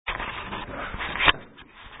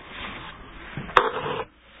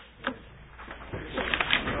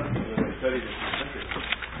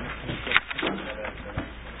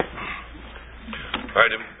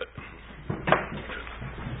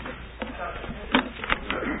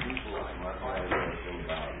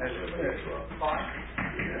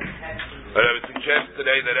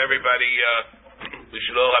today that everybody, we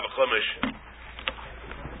should all have a chumash,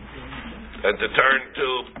 and to turn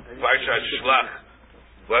to Parshat Shlach.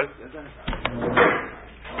 What?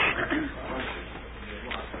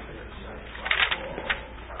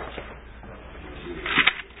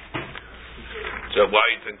 So why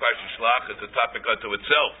you think Parshat Shlach is a topic unto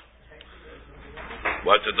itself?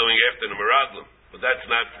 What's it doing after the Meraglim? But that's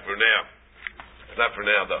not for now. It's not for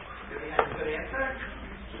now, though.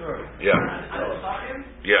 Sure. Yeah.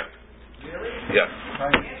 Yeah. Really? Yeah.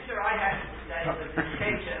 The answer I had that the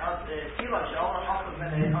distinction of the Tilash, all of the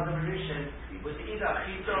other Rishon, was either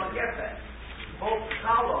Chito or Gefe. Both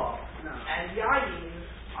Chala and Yayin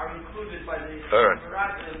are included by the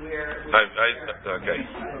Meraglim where... Okay.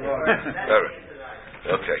 All right.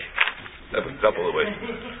 Okay. That's a couple of ways.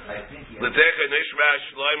 L'techa nishma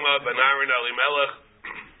Shloima ben Aaron Elimelech.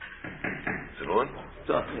 Is it on?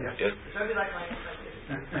 Yeah.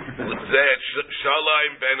 L'tzeh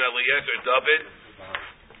Shalom ben Eliezer David.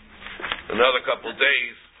 Another couple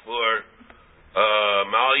days for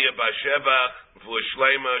Malia Bashevach, for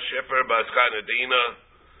Shleima Shefer Bas Chanadina,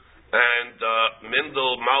 and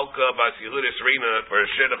Mindel Malka Bas Yehudis Rina for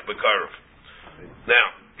Shidduch Bekarov. Now,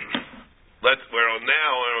 we're on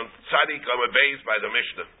Tzadik Amud Beis by the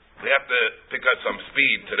Mishnah. We have to pick up some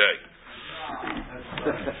speed today.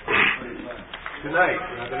 Tonight,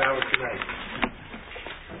 another hour tonight.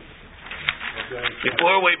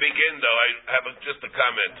 Before we begin, though, I have just a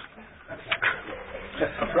comment.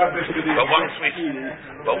 But once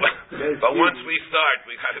we start,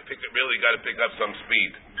 we really got to pick up some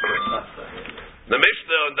speed. The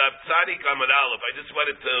Mishnah on the Tzadik Amud Aleph. I just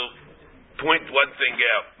wanted to point one thing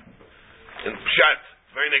out. In Pshat,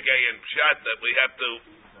 very negay in Pshat that we have to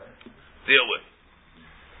deal with.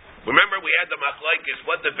 Remember, we had the machlokes,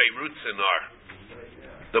 what the Beirutzin are.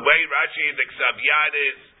 The way Rashi and the Ksav Yad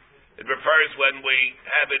is, it refers when we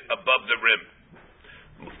have it above the rim.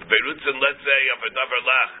 The Beirutzin, let's say, of a davar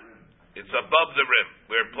lach, it's above the rim.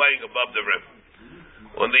 We're playing above the rim.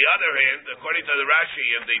 On the other hand, according to the Rashi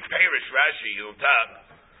and the Perish Rashi on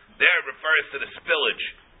top, there it refers to the spillage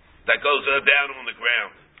that goes down on the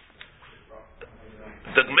ground.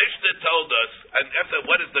 The Mishnah told us, and after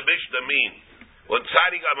what does the Mishnah mean? On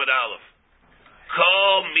Tzadik Amud Aleph,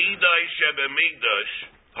 Kol Midai Shebemigdash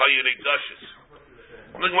Hayirigdashes.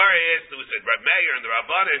 The Gemara asked, we said, Reb Meir and the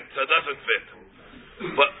Rabbanan, so it doesn't fit.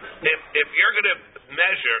 But if you're going to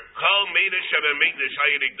measure Kol Midai Shebemigdash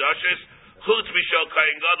Hayirigdashes, Chutz Mishal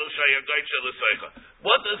Kayin Gadol Shayagaycha L'Seicha.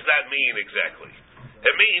 What does that mean exactly?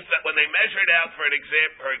 It means that when they measured out, for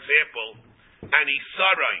example, an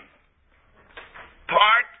Isarain,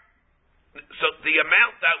 so the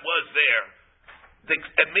amount that was there,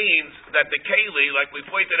 it means that the keli, like we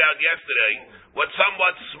pointed out yesterday, was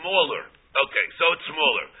somewhat smaller. Okay, so it's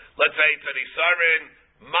smaller. Let's say it's an isarin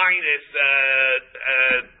minus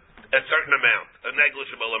a certain amount, a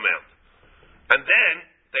negligible amount. And then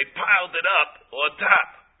they piled it up on top.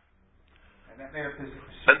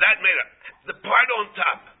 And that made it. The part on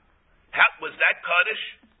top, was that Kaddish?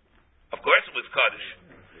 Of course it was Kaddish.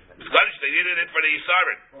 Kaddish, they needed it for the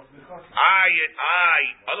Yisarin.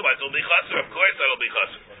 Otherwise it'll be Chasr. Of course it'll be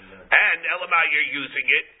Chasr. And Elamai, you're using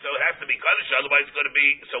it, so it has to be Kaddish, otherwise it's going to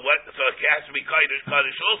be, so it has to be Kaddish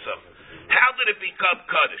also. How did it become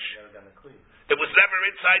Kaddish? It was never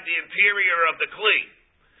inside the interior of the Kli.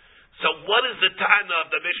 So what is the Tana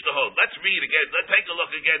of the Mishnah hold? Let's read again. Let's take a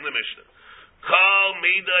look again in the Mishnah. Kol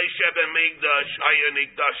Midai Sheben Migdash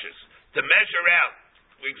Ayanigdashes. To measure out,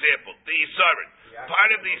 for example, the Yisarin.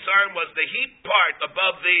 Part of the Yisarim was the heap part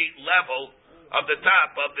above the level of the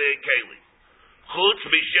top of the Keli. Chutz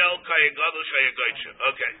Mishel Kayagadol Shayagoycha.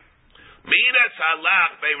 Okay. Midas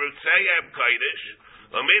Halach Beirutzeyem Kaidish,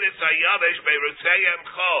 or Midas Hayavesh Beirutzeyem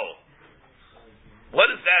Chol.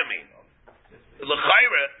 What does that mean?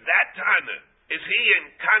 L'chaira, that Tana, is he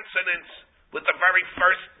in consonance with the very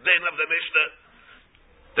first din of the Mishnah?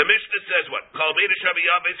 The Mishnah says what? Kol Midas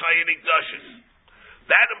Hayavesh Hayanikdashes.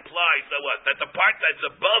 That implies that what? That the part that's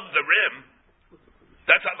above the rim,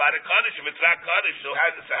 that's not a Kaddish. If it's not Kaddish, so how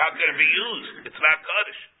can it be used? It's not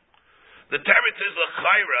Kaddish. The teretz is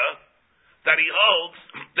l'chaira that he holds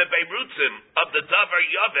the Beirutzim of the Davar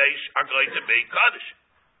Yavesh are going to be Kaddish.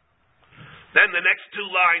 Then the next two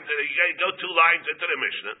lines, you go two lines into the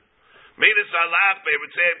Mishnah. Midas Alach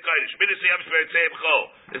Beirutzim Kaddish. Midas Yavesh Beirutzim Chol.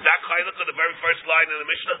 Is that chaylik of the very first line in the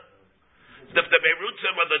Mishnah? The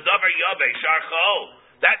Beirutzim of the Davar Yavesh are Chol.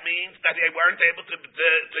 That means that they weren't able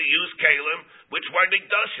to use kalim, which were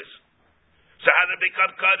nigdashes. So how did it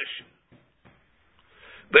become Kaddish?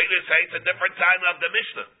 They say it's a different time of the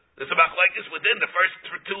Mishnah. There's a machlokes within the first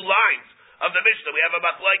two lines of the Mishnah. We have a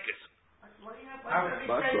machlokes. What do you have we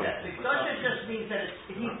say that? The Kedusha just means that it's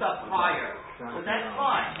heaped up higher. So that's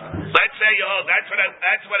fine. Let's say you hold. That's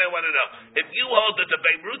what I want to know. If you hold that the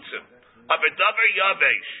Beirutzim of a Davar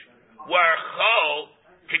Yavesh were Chol,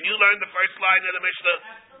 can you learn the first line of the Mishnah?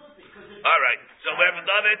 Absolutely. All right. So we have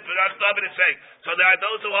David is saying. So there are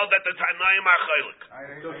those who hold that the Tanaim are Chaylik.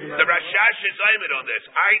 The Rashash is Ayman on this.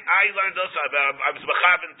 I learned also. I was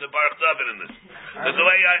mechaven to Baruch David in this. There's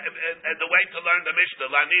the way to learn the Mishnah.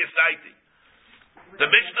 Lani is Daiti. The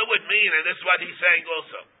Mishnah would mean, and this is what he's saying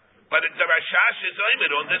also. But the Rashash is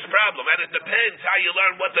Ayman on this problem, and it depends how you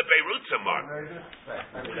learn what the Beirutzim are.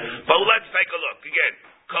 But let's take a look again.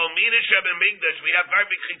 Kol Minish and Migdash, we have very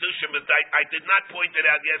big chidushim, but I did not point it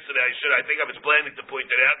out yesterday. I think I was planning to point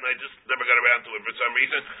it out, and I just never got around to it for some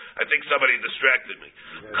reason. I think somebody distracted me.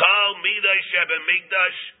 Kol Midash and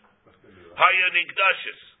Migdash, Haya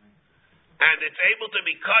Nigdashis. And it's able to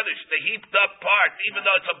be kaddish, the heaped up part, even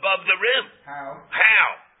though it's above the rim.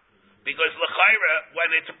 How? Because l'chayra, when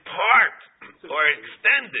it's part or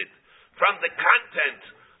extended from the content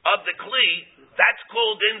of the kli, that's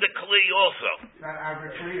called in the kli also. It's not aver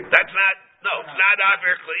kli. That's not, no, it's not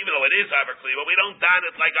aver kli, even though it is aver kli, but we don't don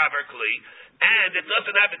it like aver kli. And it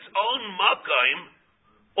doesn't have its own makayim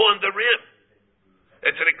on the rim.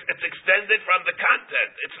 It's extended from the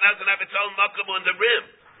content. It doesn't have its own makayim on the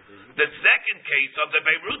rim. The second case of the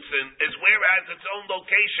Beirutzin is where it has its own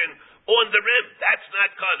location on the rim. That's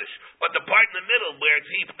not kaddish. But the part in the middle where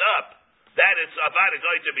it's heaped up, that is avada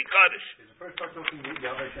going to be kaddish. Is the first part talking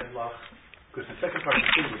Yavesh and Lach? Because the second part is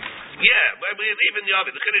Kiddush. Yeah, but even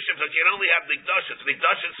Yavesh, the Kiddush is like you can only have Nigdashis.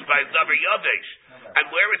 Nigdashis by Davar Yavesh.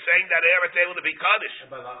 And where it's saying that air it's able to be kaddish.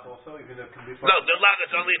 And by Lach also, even though it can be No, the Lach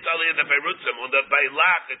is only totally in the Beirutzim. By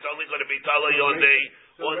Lach, it's only going to be totally on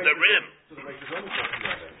the rim. So the Reisha is only talking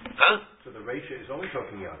Yavesh. Huh? So the Reisha is only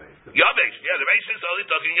talking Yavesh. Yavesh, yeah, the Reisha is only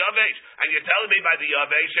talking Yavesh. And you're telling me by the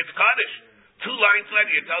Yavesh it's kaddish. 2 lines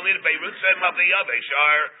later, you're telling me the Beirutzim of the Yavesh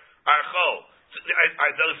are chol. So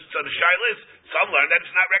the shaila is, some learn that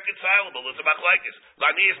it's not reconcilable. It's a machlekes.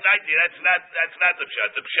 Lani is daiti. That's not the pshat.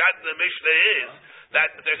 The pshat in the Mishnah is that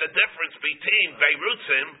there's a difference between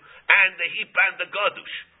Beirutzim and the heap and the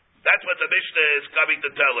gadush. That's what the Mishnah is coming to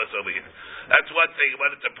tell us over here. That's one thing I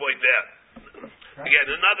wanted to point out. Again,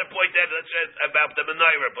 another point that about the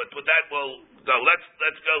menorah, but with that we'll go.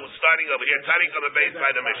 Let's go starting over here. Tanik on the base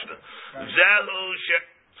by the Mishnah. Zehu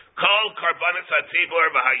kol karbanis hatzibur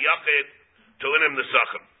v'hayachid tuinim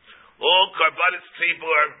nesachim. All karbanis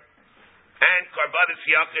tzibur and karbanis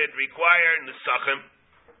yachid require nesachim.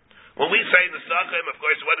 When we say nesachim, of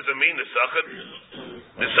course, what does it mean nesachim?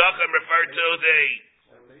 Nesachim refer to the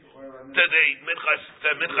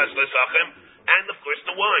minchas nesachim, and of course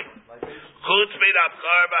the wine. Chutz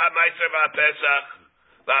midabchar v'hamaiser v'hapesach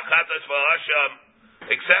v'achatas v'hasham,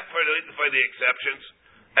 except for the exceptions.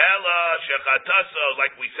 Ela shechataso,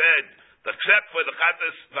 like we said, except for the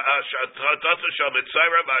chatas v'hachataso shal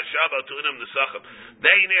mitzayra v'hasham tuinim nesachim.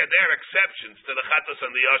 They're exceptions to the chatas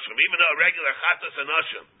and the asham. Even though a regular chatas and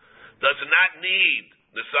asham does not need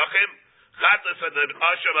nesachim, chatas and the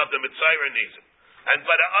asham of the mitzayra needs it.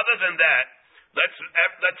 But other than that, let's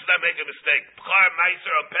not make a mistake. Bchar,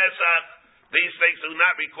 Meiser, or Pesach, these things do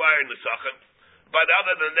not require nesachim. But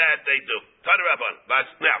other than that, they do.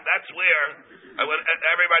 Now, that's where I want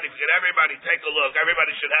everybody take a look.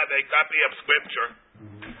 Everybody should have a copy of Scripture.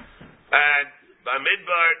 And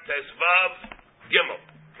Bamidbar Tesvav Gimel.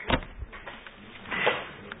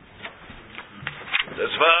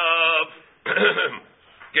 Tesvav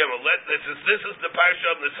Gimel. This is the parsha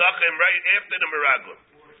of Nesachim right after the Meraglim.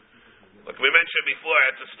 Like we mentioned before,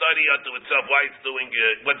 it's a study unto itself why it's doing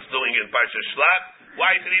what's doing in Parsha Shlach.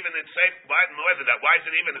 Why is it even in Sefer? Why more than that? Why is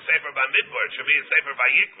it even in Sefer Bamidbar? It should be in Sefer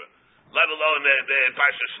Vayikra, let alone the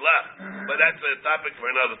Parsha Shlach. But that's a topic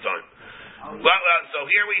for another time. Well, so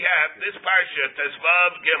here we have this Parsha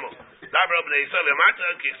Tesvav Gimel. Dabra b'nei Yisrael Yamata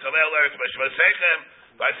Kisavel Eretz B'Shvasechem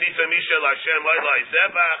V'Asisa Misha L'Hashem Oila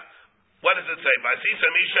Izevach. What does it say? V'Asisa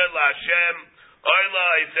Misha L'Hashem Oila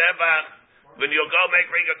Izevach. When you go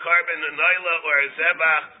bring a carbon, an oila or a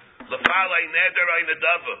zebach, l'falei neder or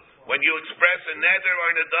nedava. When you express a neder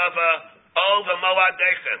or nedava, over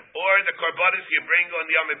moadechem, or the karbanis you bring on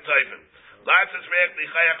Yom Tovim. Lasses reich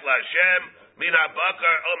lichayach laHashem, min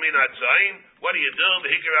habakar o min hatzayin. What do you do?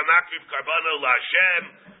 V'hikir hamakrif karbano laHashem,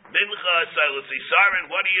 mincha silas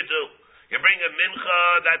isarin. What do? You bring a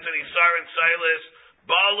mincha, that's an isarin silas,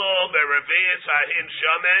 balo berevius hahin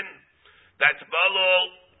shamen. That's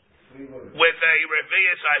balo with a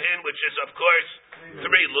revius ahin, which is of course 3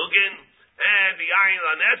 lugin, and the ayin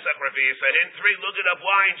lanesach revius ahin, 3 lugin of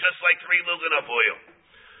wine, just like 3 lugin of oil.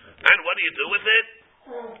 And what do you do with it?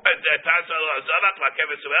 You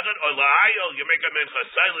make a mincha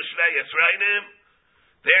silus shnei esrainim.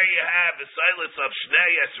 There you have the silence of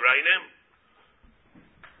shnei esrainim.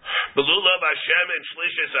 Belula b'Hashem and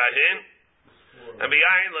shlishis ahin. And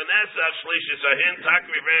behind Lanesach Shlishis Ahin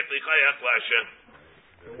Takri Rech Lichayach Lashem.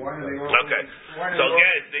 Okay. So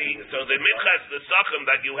again, the Minchas, the Sachem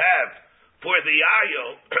that you have for the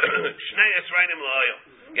Ayo, Shnei Esrainim L'Ayo.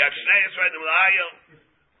 You have Shnei Esrainim L'Ayo.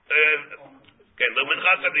 Okay, the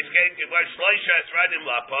Minchas of this case, you have Shloisha Esrainim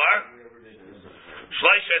L'Apar,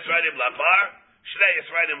 Shloisha Esrainim L'Apar, Shnei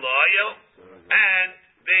Esrainim L'Ayo, and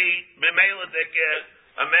the Memeladik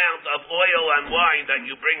amount of oil and wine that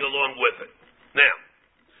you bring along with it. Now,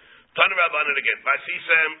 Tana Rabbanan again.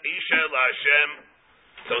 Vasisem Isha LaHashem.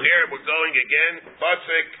 So here we're going again.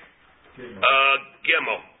 Pasuk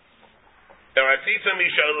Gimel. Vasisem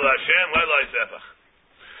Isha LaHashem. Lelai Zevach.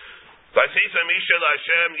 Vasisem Isha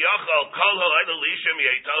LaHashem. Yachal Kol Ha'Eidel Lishem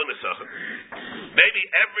Yeitol Nesachem. Maybe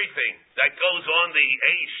everything that goes on the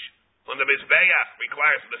Eish, on the Mizbeach,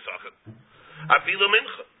 requires Nesachem. Afilu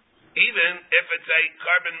Mincha. Even if it's a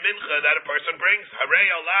carbon mincha that a person brings, harei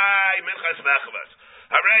olai minchas mechavas,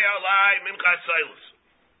 harei olai minchas silus.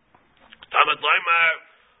 Tamad laimar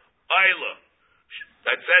oila.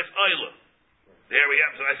 That says oila. There we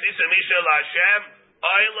have. So I see some isha LaHashem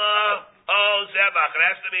oila o zebach. It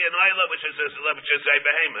has to be an oila, which is a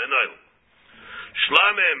behema, an oila.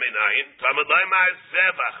 Shlamim minayin. Tamad laimar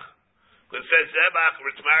zebach. Because it says zebach,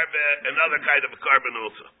 it's another kind of a carbon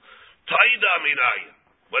also. Taida minayin.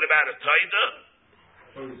 What about a taida?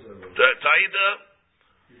 The taida,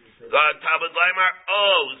 the Talmud Laimar,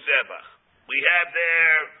 zebach. We have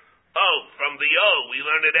there, from the we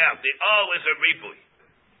learn it out. The is a ribui.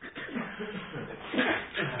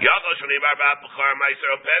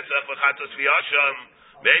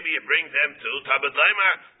 Maybe you bring them to Talmud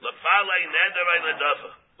Laimar, lefalei nederai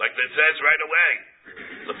nedava. Like it says right away.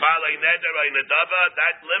 Lefalei nederai nedava,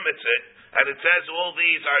 that limits it. And it says all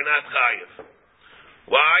these are not chayiv.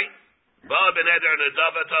 Why? So it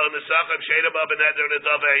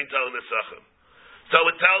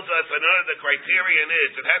tells us another the criterion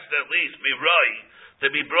is it has to at least be right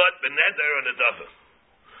to be brought beneder or nedava.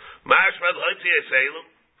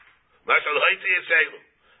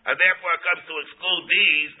 And therefore it comes to exclude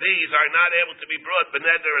these are not able to be brought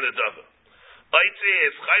beneder or nedava.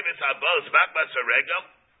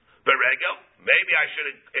 Maybe I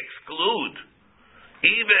should exclude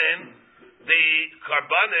even the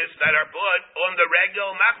carbonis that are put on the regel,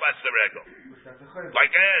 machmas the regel.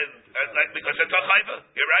 Because it's a chayva.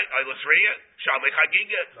 You're right. Eilis Riyah, Shalmei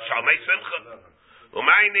Chagiga, Shalmei Simcha.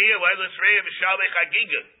 Umayniya, Eilis Riyah, Shalmei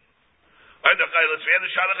Chagiga. Eilis Riyah,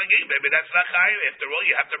 Shalmei Chagiga. Maybe that's not chayva. After all,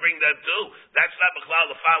 you have to bring that too. That's not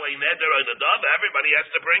b'chlal l'falei neder or nedava. Everybody has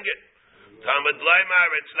to bring it. Talmud Laimar,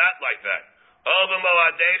 it's not like that. Ova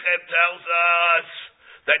Moadechem tells us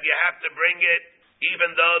that you have to bring it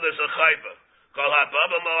even though there's a chayva. Kol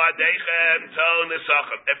ha'baba moadechem to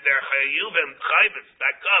nesachem. If they're chayuvim chayvas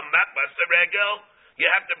that come makbas the regel, you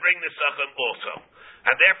have to bring nesachem also.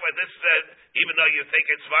 And therefore, this said, even though you think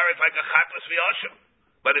it's far, it's like a chatlas v'yashim,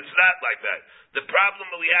 but it's not like that. The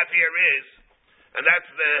problem that we have here is, and that's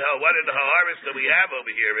one of the ha'aris that we have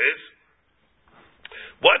over here is,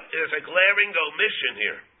 what is a glaring omission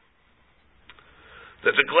here?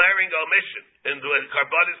 There's a glaring omission in the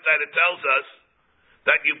carbonis that it tells us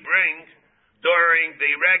that you bring during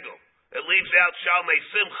the regel. It leaves out Shalmei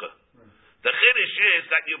Simcha. The Chiddush is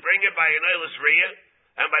that you bring it by an Eilis Riyah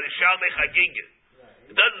and by the Shalmei Chagiga.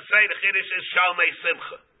 It doesn't say the Chiddush is Shalmei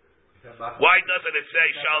Simcha. Why doesn't it say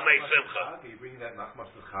Shalmei Simcha? You bring that machmas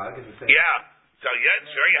to Chag and say, yeah. So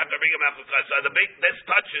sure, you have to bring him out. So this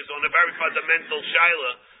touches on a very fundamental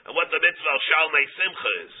shaila and what the mitzvah Shalmei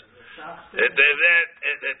Simcha is. It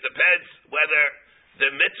depends whether the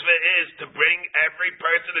mitzvah is to bring, every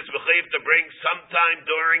person is mechayiv to bring sometime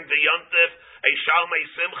during the yontif a Shalmei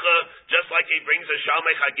Simcha, just like he brings a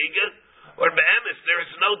Shalmei Chagiga. Or be'emes, there is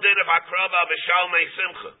no din of hakrava of a Shalmei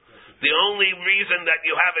Simcha. The only reason that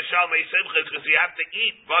you have a Shalmei Simcha is because you have to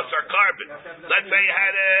eat basar carbon. Let's say you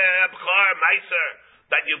had a bchar meiser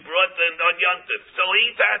that you brought on yontif, so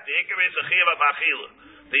eat that. The ikar is a chiv of achila.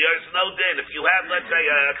 There is no din. If you have, let's say,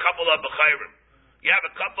 a couple of b'chayrim, you have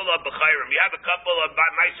a couple of b'chayrim, you have a couple of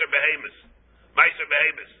meiser behemoths,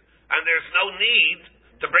 and there's no need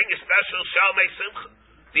to bring a special Shalmei Simcha.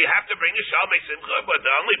 Do you have to bring a Shalmei Simcha? But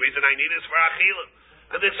the only reason I need is for achila.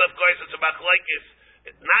 And this, of course, is about machlokes.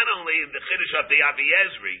 Not only the chiddush of the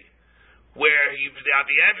Aviezri, where the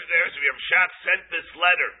Aviezri of Shach sent this to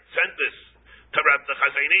the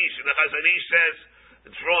Chazon Ish, and the Chazon Ish says,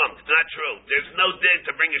 It's wrong. It's not true. There's no din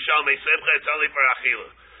to bring a Shalmei Simcha. It's only for Achila.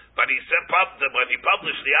 But he said when he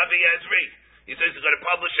published the Avi Ezri, he says he's going to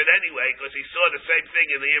publish it anyway because he saw the same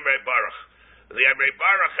thing in the Imrei Baruch. The Imrei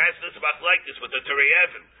Baruch has this machlokes with the Turei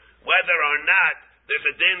Even, whether or not there's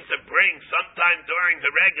a din to bring sometime during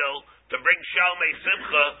the regel to bring Shalmei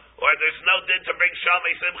Simcha, or there's no din to bring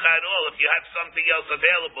Shalmei Simcha at all if you have something else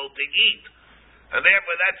available to eat. And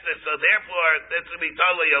therefore, that's this. So therefore, that's going to be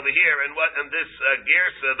totally over here, and this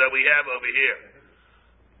girsa that we have over here.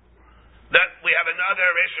 That we have another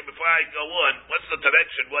issue before I go on. What's the to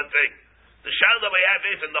mention one thing? The shal that we have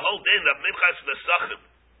is in the whole din of Minchas Nesachim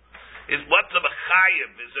is what the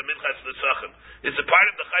mechayev is a Minchas Nesachim. Is a part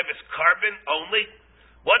of the chayev is carbon only?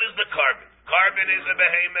 What is the carbon? Carbon is a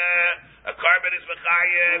behemah. A carbon is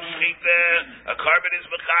mechayev shchita. A carbon is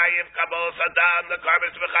mechayev kabbalas hadam. The carbon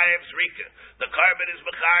is mechayev zrika. The carbon is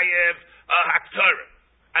mechayev haktorah.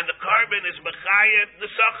 And the carbon is mechayev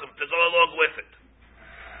nesachim to go along with it.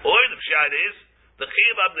 Or the pshat is the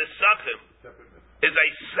chiyuv of nesachim is a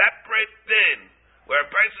separate din where a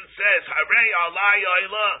person says harei alai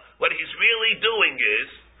oila. What he's really doing is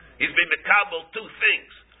he's been mekabel two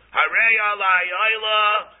things. Harei alai oila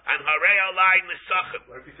and harei alai nesachim.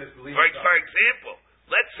 For example,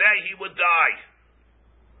 let's say he would die.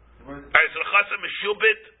 Because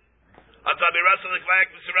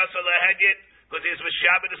he's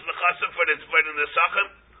mishabed is lechasim for the nesachim.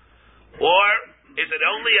 Or is it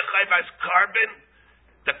only a chayv as carbon?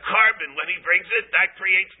 The carbon, when he brings it, that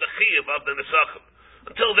creates the chiyuv of the nesachim.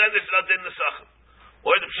 Until then, there's not in nesachim.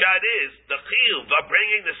 Or the pshat is the chiyuv of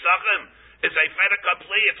bringing nesachim. It's a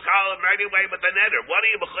fedakapli. It's chal right away with the neder. What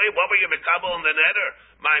are you mechayev? What were you mekabel in the neder?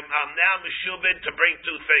 I'm now meshubed to bring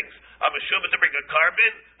two things. I'm meshubed to bring a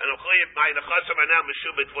carbon, and my nechasim are now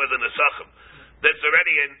meshubed for the nesachim. That's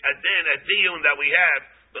already a diyun that we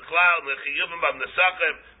have. The cloud, the chiyuvim of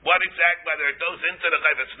nesachim. What exact? Whether it goes into the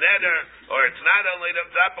chayvus neder or it's not only the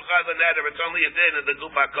zapachar the neder. It's only a din in the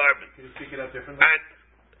gupa carbon. Can you speak it out differently? And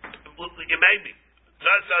you maybe. So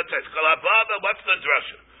it says kolababa. What's the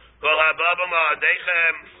drasha? Kol hababa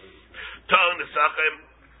ma'adechem ton nesachim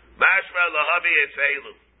mashma lahavi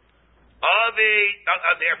eselu avi.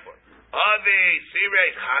 Therefore, avi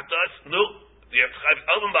sirei chatos nu. You have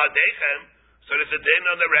to ma'adechem. So there's a din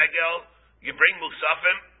on the regel. You bring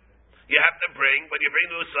musafim. You have to bring when you bring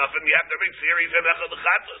the musafim. You have to bring series of echad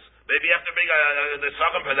chatos. Maybe you have to bring a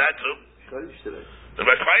nesachim for that too. The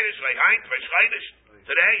Meshchaydish like Heinz Meshchaydish.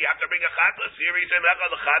 Today you have to bring a chatos series of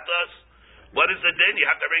echad chatos. What is the din? You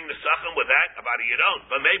have to bring the sachem with that? About it you don't,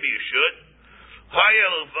 but maybe you should.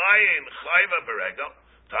 Hayel vayin chayva beregel.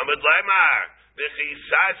 Tamid leimar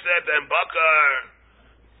v'chisase ben bakar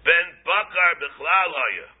bichlal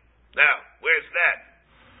haya. Now, where's that?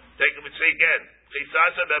 Take it with see again.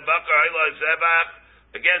 Chisase ben bakar hayla zevach.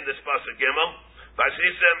 Again, this pasuk gimel.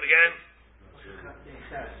 Vasisem again.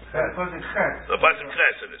 The pasuk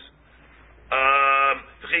ches it is.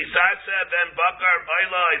 Chisase ben bakar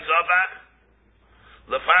hayla zevach.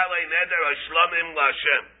 Lefalei neder hashlamim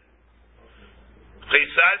laHashem.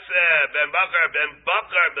 Chisas ben bakar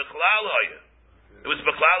bichlal hoya. It was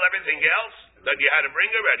bichlal everything else that you had to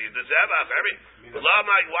bring already. The zevach everything.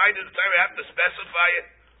 Why did the Torah have to specify it?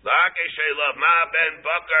 La'akei sheilav ma ben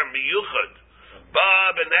bakar miyuchad ba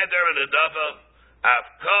ben neder and adava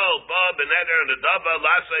afkol ba ben neder and adava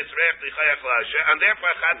lasais reich lichayach laHashem. And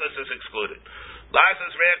therefore chatas is excluded.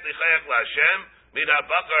 Lasais reich lichayach laHashem mina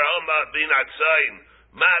bakar homa binat zayin.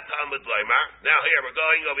 Now here we're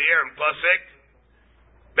going over here in pasuk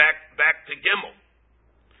back to Gimel.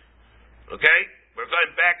 Okay, we're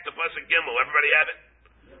going back to pasuk Gimel. Everybody have it?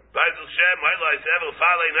 What's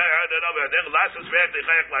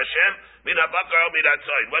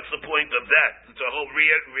the point of that? It's a whole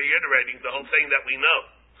reiterating the whole thing that we know.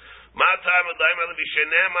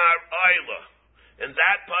 In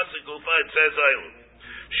that pasuk it says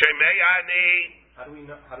How do we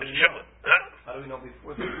know? How do we know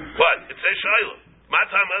before? What? It says Shailah.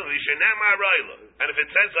 And if it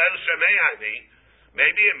says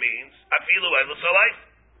maybe it means Afilu Eilu Salayf.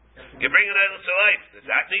 You bring an Eilu Salayf. Does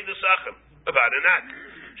that need the Sachem? About it not.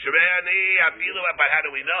 But how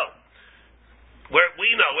do we know? Where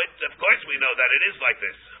we know it, of course we know that it is like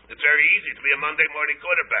this. It's very easy to be a Monday morning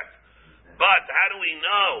quarterback. But how do we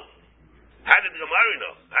know? How did the Gemara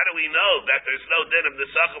know? How do we know that there's no din of the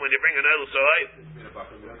Sachem when you bring an Eilu Salayf?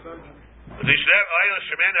 And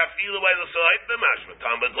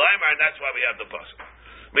that's why we have the pasuk.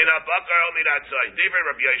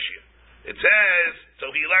 It says,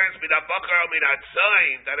 so he learns that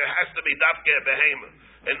it has to be dafke behema.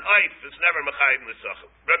 And oif is never mechayim nesachim.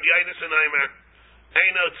 Rabbi Yonasan Aimer,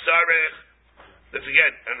 eino tzarech This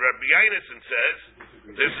again, and Rabbi Yonason says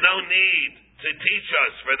there's no need to teach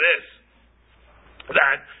us for this.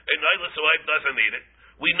 That a noilas wife doesn't need it.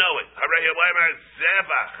 We know it.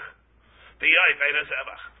 The oif ain't a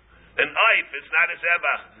zevach. An oif is not a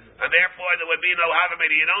zevach, and therefore there would be no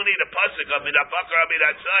havamidi. You don't need a pasuk of midabakar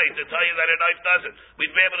midatzai to tell you that an oif doesn't.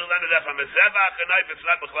 We'd be able to learn it from a zevach. An oif is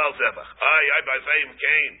not b'chlal zevach. I by saying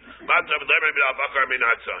kain. Midabakar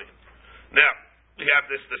midatzai. Now we have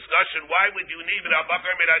this discussion. Why would you need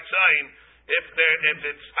midabakar midatzai if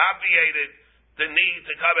it's obviated the need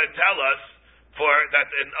to come and tell us for that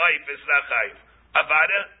an oif is not chayv?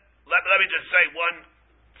 Avada. Let me just say one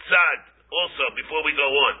tzad also before we go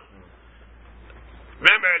on.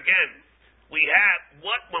 Remember again, we have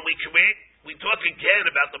when we create, we talk again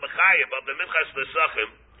about the mechayev of the Menachos Nesachim.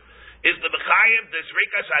 Is the mechayev the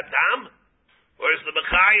zrikas adam, or is the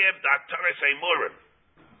mechayev the aktaras emurim?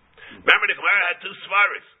 Remember the Gemara had two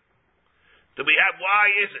svaris. Do we have why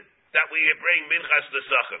is it that we bring Menachos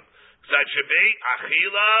Nesachim? So it should be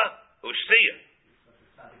achila ushtiya.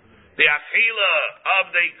 The achila of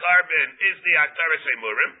the carbon is the aktaras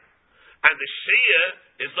emurim, and the shia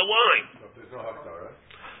is the wine. There's no haftarah.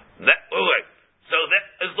 So that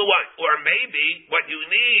is the wine. Or maybe what you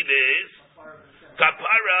need is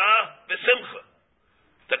kapara v'simcha.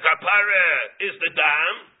 The kapara is the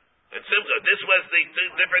dam, and simcha. This was the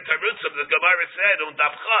different taruts of the Gemara said on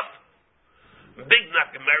Daf Chaf. Big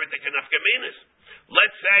nafkamiris and nafkaminis.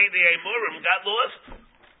 Let's say the emurim got lost.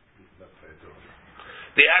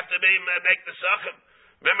 They have to make the sachem.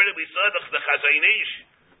 Remember that we saw the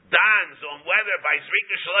Chazaynish dance on whether by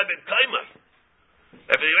Zrika Shalai ben Kaimah.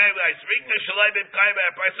 If you remember by Zrika Shalai ben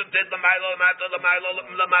Kaimah, a person did Lamailo,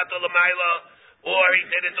 or he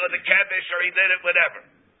did it on the Kevish, or he did it whatever.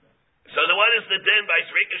 So the one is the din by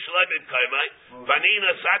Zrika Shalai ben Kaimah.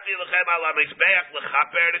 Vanina Sati Lechem ala Mizbeach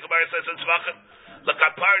Lechaper, the Gemara says in Tzvachim,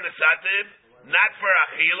 Lekapar Nesativ, not for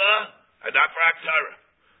Achila, and not for Aktara.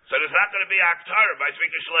 So there's not going to be Aktara by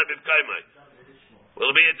Zrika Shalai ben Kaimah. Will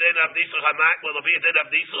it be a din of Nisuch Hamak? Will it be a din of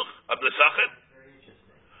Nisuch of the Sachem?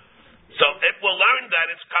 So if we'll learn that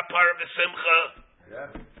it's Kapar of the Simcha,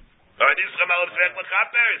 or Nisuch Hamak Zrek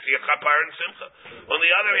L'Kaper, is he a Kapar and Simcha? On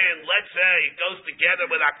the other hand, let's say it goes together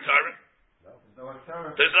with Aktara.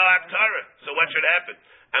 There's no Aktara. So what should happen?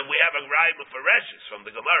 And we have a Rai Mefareshes from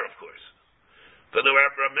the Gemara, of course. But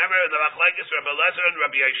remember in the Machlekes Rabbi Lezer and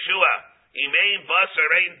Rabbi Yeshua, Imein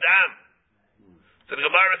Basar Ein Dam. So the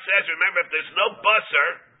Gemara says, remember, if there's no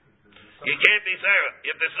basar, you can't be zera.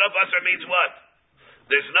 If there's no basar means what?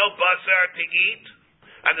 There's no basar to eat,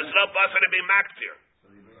 and there's no basar to be maktir.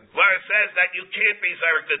 Gemara says that you can't be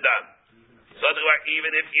zera to dam. So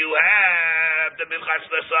even if you have the Menachos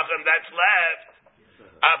Nesachim that's left,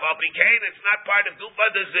 it's not part of Gufa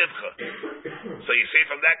de Zivcha. So you see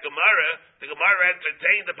from that Gemara, the Gemara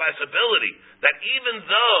entertained the possibility that even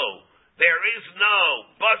though there is no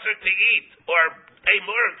basar to eat, or a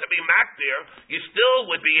murim to be makdir, you still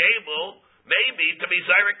would be able, maybe, to be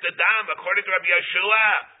zayrik the dam, according to Rabbi Yeshua,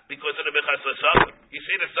 because of the Menachos Nesachim. You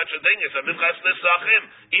see, there's such a thing as a Menachos Nesachim,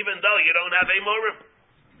 even though you don't have a murim.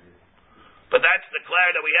 But that's the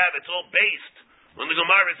clear that we have. It's all based on the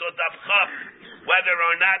Gemara is on Daf Chaf, whether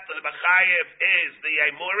or not the Mechayev is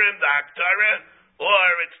the emurim, the Aktara, or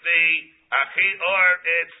it's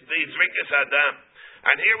the Zrikas Adam.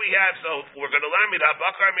 And here we have, so we're going to learn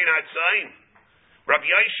Midabakar Minatzayin. Rabbi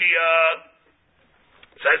Yoshia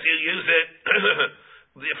says you use it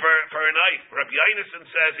for a knife. Rabbi Yonason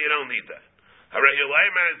says you don't need that. He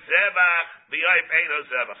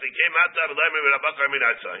came out to Rabbi Midabakar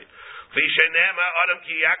Minatzayin.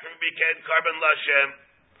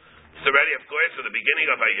 It's already, of course, at the beginning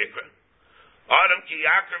of Vayikra. Adam ki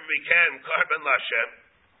yakrim became carbon lashem.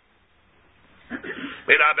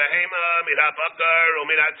 Midabahema, midabakar, or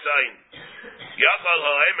midatzayin. Yachal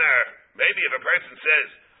ha'emer. Maybe if a person says,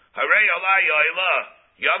 Harei Allah ya'ila,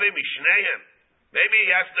 yavi mishnehem. Maybe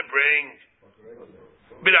he has to bring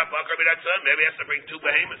midabakar, midatzayin. Maybe he has to bring two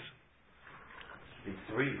behemoths.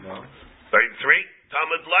 Three, no? Three.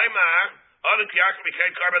 Talmud Laimar. Adam ki yakrim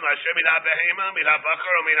became carbon lashem. Midabahema,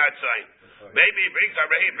 midabakar, or midatzayin. Maybe he brings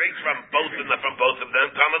from both of them.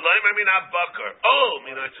 Talmud Laimar, midabakar. Oh,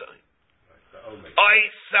 midatzayin. I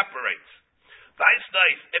separates.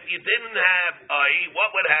 If you didn't have what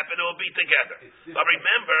would happen? It would be together. But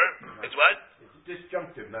remember, it's what? It's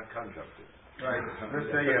disjunctive, not conjunctive. Right. Let's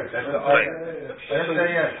say yes. That's the Let's say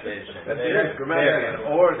yes. That's it. Grammatically, an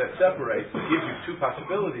or that separates, it gives you two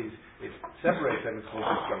possibilities. It separates them. It's called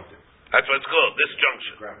disjunctive. That's what it's called.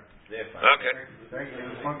 Disjunction. Grammar. Okay. Thank you.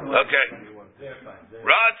 Okay.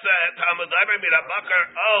 Rod said, Talmud Laimar midabakar.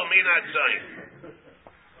 Oh, minatzayin.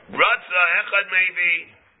 Ratza echad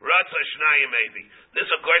maybe, Ratza shnayim maybe.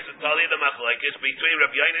 This, of course, is totally the machlekes between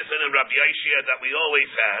Rabbi Yonasan and Rabbi Yeshia that we always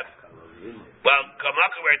have. Well,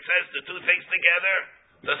 Kamaka, where it says the two things together,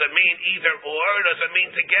 does it mean either or? Does it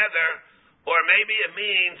mean together? Or maybe it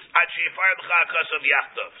means Achifar b'chakas of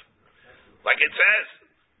Yachtov. Like it says,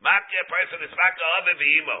 Makya person is Makya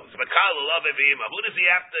Avivimo. It's Makal Avivimo. Who does he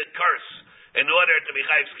have to curse in order to be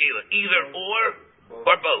Chayiv Skila? Either or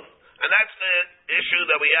both. And that's the issue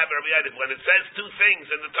that we have in Rabbi Yonah. When it says two things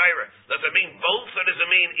in the Torah, does it mean both or does it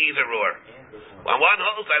mean either or? Well, one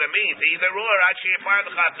holds that it means either or, Achifar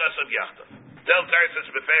b'chakas of Yachtov. Del Tarsus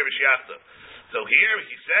b'ferish Yachtov. So here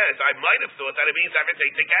he says, I might have thought that it means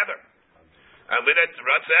everything together. And with it,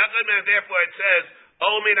 and therefore it says,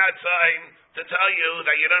 Ominat sign, to tell you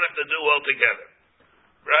that you don't have to do all together.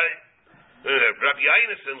 Right? Rabbi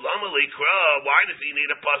Yonasan, Lama Likra, why does he need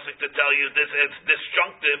a pasuk to tell you this? It's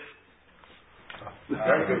disjunctive.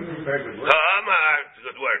 Very good word. Ha'amar, it's a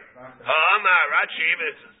good word. Ha'amar, Rashi,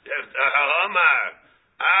 Ha'amar,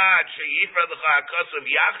 Sheyifra l'cha'akas of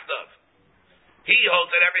Yachtov. He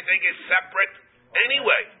holds that everything is separate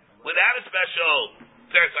anyway, without a special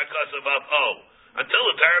there's a custom of until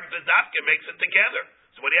the term the dafka makes it together.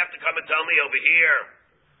 So what do you have to come and tell me over here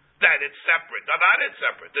that it's separate? Avada it's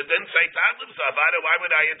separate. It didn't say tadlim, so Avada, why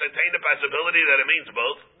would I entertain the possibility that it means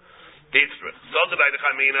both? So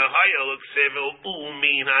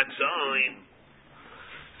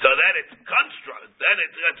that it's construct. Then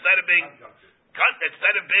it's instead of being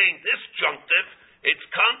disjunctive, it's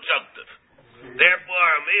conjunctive.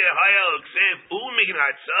 Therefore,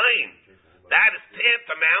 that is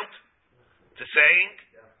tantamount to saying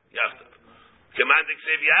Yachtav. Commanding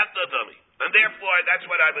Siv Yachtav. And therefore, that's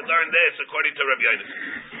what I would learn this according to Rabbi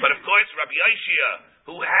Yonasan. But of course, Rabbi Yeshia,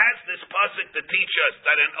 who has this pasuk to teach us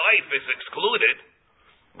that an oif is excluded,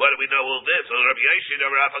 what do we know all this? So Rabbi Yeshia,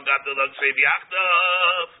 Rafa Gabdalog Siv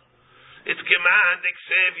Yachtav. It's commanding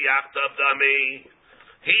Siv Yachtav Dami.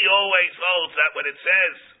 He always holds that when it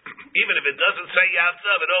says, even if it doesn't say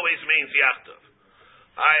Yachtav, it always means Yachtav.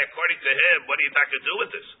 According to him, what do you have to do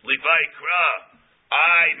with this? Levi Kra.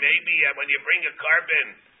 Maybe when you bring a carbon,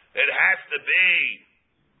 it has to be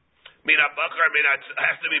Minat Bakar,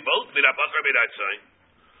 has to be both Minat Bakar, Minat Tzayin.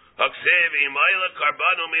 Haksiv Imayla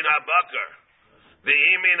Karbano Minat Bakar. The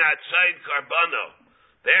Minat Tzayin Karbano.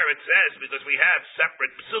 There it says, because we have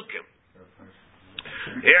separate psukim.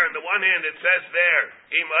 Here on the one hand it says there,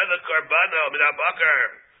 Imayla Karbano Minat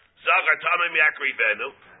Bakar, Zagar Tamim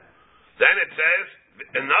Yakrivenu. Then it says,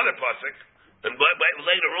 another pasuk, and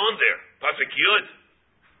later on there, pasuk Yud.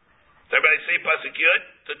 Does everybody see pasuk Yud?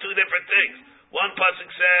 So two different things. One pasuk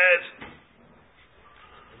says,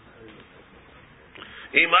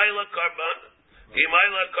 Imayla Karbano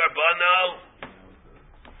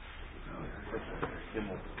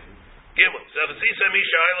Gimel. So if it's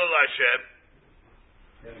Misha Ilal Hashem,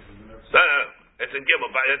 it's in Gimel,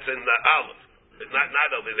 it's in Aleph. It's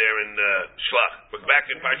not over there in Shlach. We're back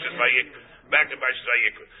in Parshas Vayikra.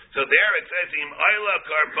 So there it says, Im Ayla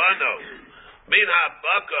Karbano Min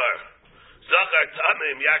HaBakar Zachar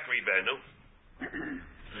Tamim Yakrivenu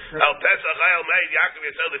El Pesach Hayel Meid Yakriv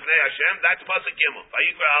Yisrael Lifnei Hashem. That's Pasuk Gimel.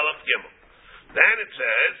 Vayikra Aleph Gimel. Then it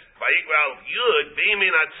says, Vayikra Aleph Yud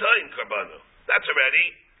B'Min Atzayin Karbano. That's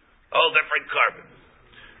already a whole different carbon.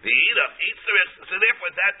 The Edach eats the rest. So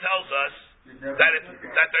therefore that tells us that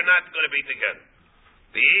they're not going to be together.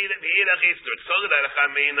 The Edach eats the rest. So that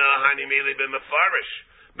maybe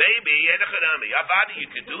Avadi you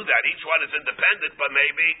could do that. Each one is independent, but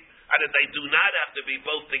maybe they do not have to be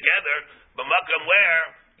both together. But Makam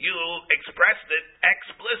where you expressed it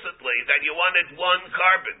explicitly that you wanted one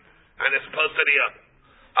carbon and as opposed to the other.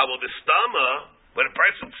 Avobistama, when a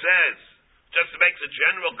person says, just makes a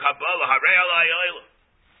general Kabbalah, Harei Alai Oila.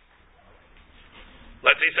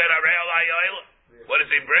 Let's say he said Harei Alai Oila. What does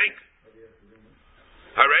he bring?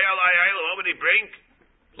 Harei Alai Oila, what would he bring?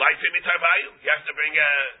 Laifim Mitavayu. He has to bring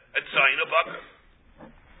a tzayin of bakar.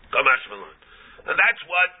 Kamash Malan. And that's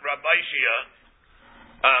what Rabbi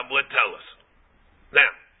Shia would tell us. Now,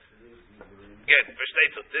 again,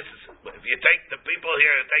 this is, if you take the people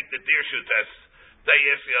here that take the Dirshu test, they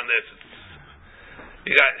ask you on this.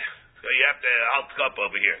 You have to alt cup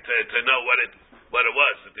over here to know what it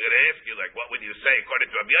was. If they're going to ask you, like, what would you say according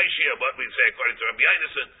to Rabbi Yeshia, what would you say according to Rabbi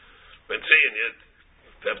Yonasan? Been seeing you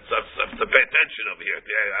have to pay attention over here.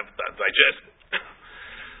 I've digested.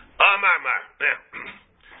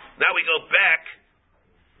 Now we go back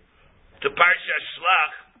to Parsha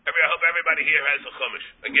Shlach. I hope everybody here has a chumash.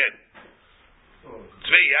 Again,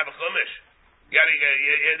 Tzvi, you have a chumash? You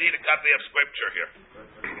need a copy of scripture here.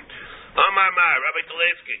 Rabbi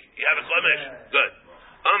Talevsky, you have a chumash? Good.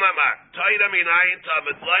 Omamar, Taida Minayin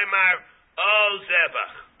Tamid Laimar O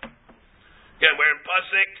Zebach. Again, we're in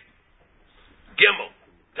Pasik Gimel,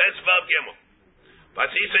 Tesvav Gimel.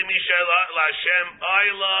 Vasisa Mishel Lashem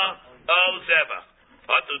Ayla O Zebach.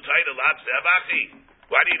 Atu Taida Lab Zebachi.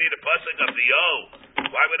 Why do you need a pasuk of the O?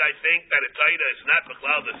 Why would I think that a Taida is not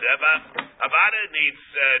Bechlal the Zebach? Avada needs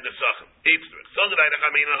Nesachim.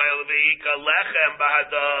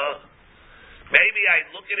 Maybe I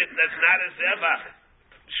look at it as not a Zebach.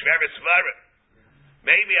 Shveres Svarim.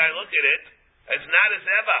 Maybe I look at it as not a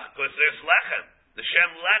Zebach because there's Lechem. The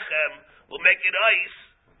Shem Lechem will make it ice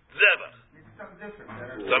Zebach.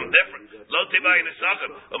 Something different. Lo Tibay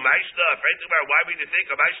Nesachim. Umayshta. Why would you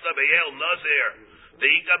think Umayshta Beyel Nazir? The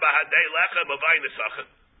Ika Bahadei Lechem Avay Nesachim.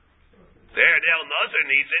 There, El Nazir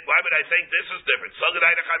needs it. Why would I think this is different?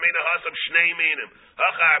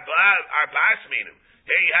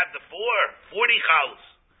 Here you have the 40 chalos.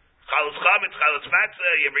 Chalos chametz, chalos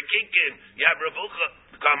matzah, you have rikinkin, you have ravucha,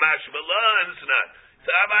 kamash malah, and it's not. So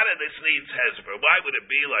this needs hezber. Why would it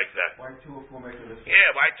be like that? Why 2 or 4 make a difference?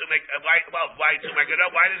 Yeah, why 2 make a difference? Why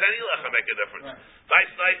does any lechem make a difference?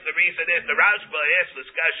 The reason is the Rashba asked this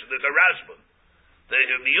question. There's a Rashba. The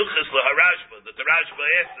Yuchas LaHarashba, that the Rashba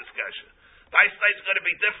asked this question. Is going to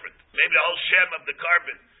be different. Maybe the whole shem of the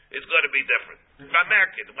carbon is going to be different.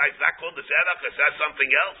 American, why is that called the Zedach? Is that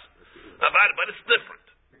something else? But it's different.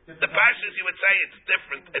 The Pashas, you would say it's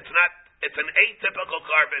different. It's not. It's an atypical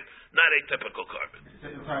carbon, not a typical carbon.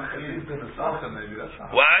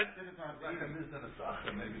 What?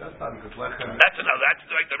 That's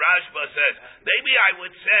like the Rashba says. Maybe I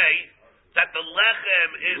would say that the lechem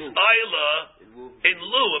is oila in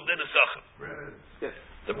lieu of the nesachim.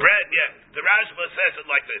 The bread, yeah. The Rashba says it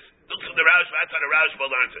like this. Looks at the Rashba, that's how the Rashba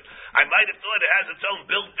learns it. I might have thought it has its own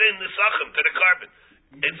built-in nesachim to the carbon.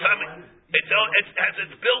 It has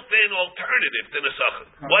its built-in alternative to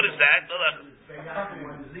nesachim. What is that?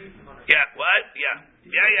 Yeah, what? Yeah.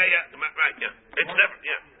 Right, yeah. It's different,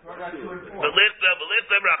 yeah.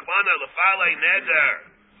 V'lichta Rachmana l'falei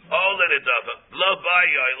neder all in a dava. Lo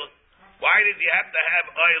ba'yoyla. Why did you have to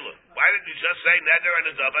have oila? Why did you just say neder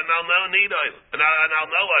and a dava and I'll know need oila? And I'll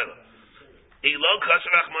know oila. If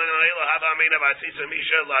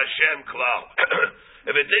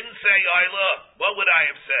it didn't say oila, what would I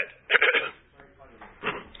have said?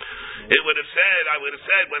 I would have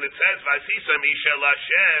said, when it says Vasisa Mishel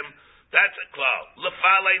Hashem, that's a klal.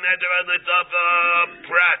 Lefalei neder and a dava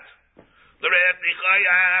prat. L're'et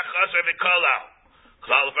nichaya chaser v'kolal.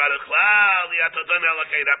 Klal v'rad klal yatadon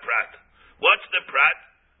elakei prat. What's the prat?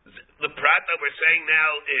 The prat that we're saying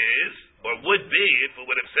now is, or would be, if it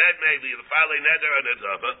would have said maybe the Fali Neder and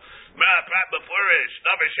Azava, prat beforish,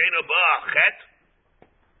 Davar Sheino Ba'achet.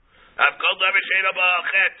 I've called Davar Sheino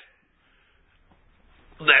Ba'achet.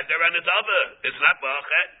 Neder and Azava is not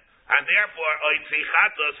Ba'achet. And therefore,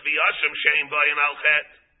 Oitzichatos V'yashim Shein Ba'in Al-Chet.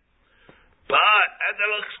 But, and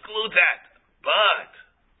they'll exclude that. But,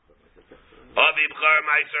 Avi B'char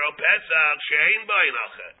Meiser O-Pesach Shein Ba'in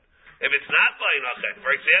Al-Chet. If it's not Ba'in Al-Chet, for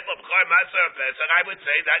example, B'char Meiser O-Pesach, I would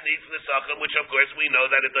say that needs Nesachim, which of course we know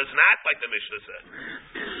that it does not, like the Mishnah said.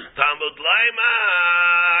 Talmud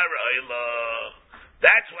Laimar Oila.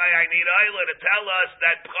 That's why I need Oila to tell us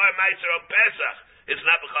that B'char Meiser O-Pesach is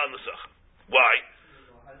not B'chal Nesachim. Why?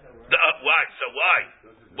 Why? So why?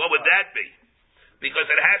 What would that be? Because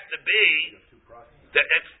it has to be that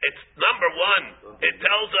it's number one. It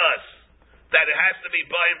tells us that it has to be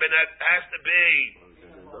Ba'in Benet. Has to be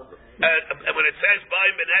when it says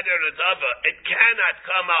Ba'in Beneder and Adava, it cannot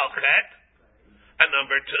come al Chet. And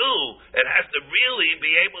number two, it has to really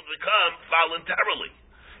be able to come voluntarily.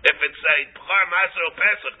 If it's a B'char Maser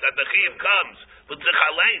Pesach that the Chiyuv comes with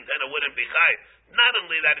Zichalein, then it wouldn't be Chayv. Not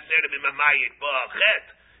only that it's there to be Mamayit Ba'al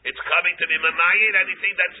Chet, it's coming to be Mamayit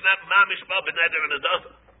anything that's not Mamish Ba Beneder and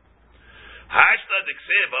Adava. Hashta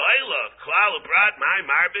Diksiv Oila Klal Uprat My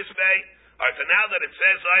Marbis Bay. Alright, so now that it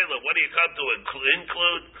says Oila, what do you come to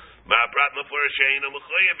include? Ma'aprat Mafur Sheinu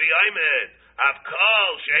Mechuyev V'Yomed.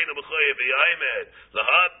 Avkal Sheinu Mechuyev V'Yomed.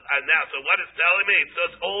 And now, so what it's telling me? It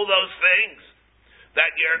says all those things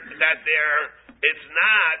that it's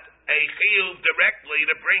not a chiyuv directly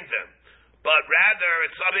to bring them, but rather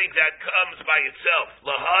it's something that comes by itself.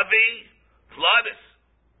 Lahavi,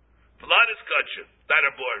 Vladis kachim that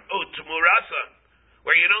are born. Tmurasa,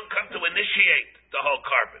 where you don't come to initiate the whole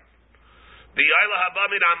carbon. V'Yoyla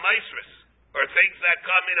Habamid on Maisris, or things that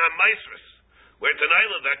come in on Maisris, where it's an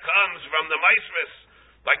island that comes from the Maisris,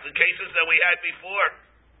 like the cases that we had before,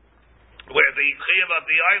 where the chiyuv of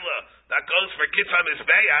the isla that goes for Kitzah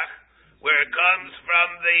Mizbeach, where it comes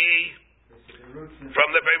from the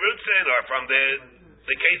Beirutzin, or from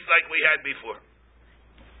the case like we had before.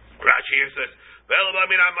 Rashi here says, well, I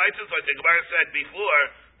mean, like the Gemara said before,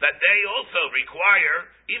 that they also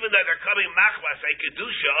require, even though they're coming machmas a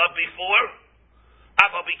kedusha of before,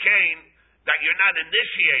 Abba became that you're not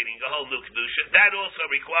initiating a whole new kedusha. That also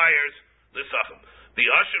requires nisachim. The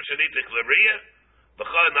asham shanitik l'riyah.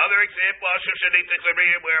 Another example, asham shanitik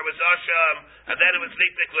l'riyah, where it was asham, and then it was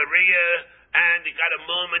nitik l'riyah, and you got a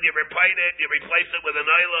mum and you replace it with an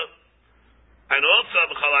ayla. And also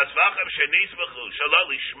b'chalas vachim shenisbachu shalal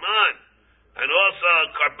lishman, and also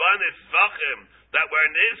karbanis vachim that were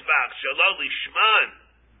nizbach shalal lishman,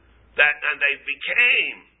 and they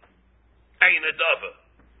became ein adava.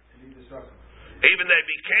 Even they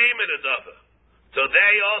became an adava, so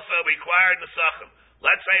they also required nesachim.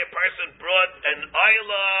 Let's say a person brought an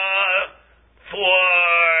ayla for,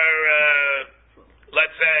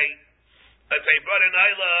 let's say he brought an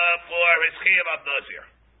ayla for his chiyuv of nazir,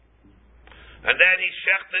 and then he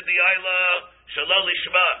shechted the ayla shalol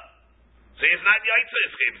lishma. So he's not yaitza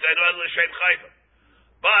his chiyuv; he's ayla l'shem chayva.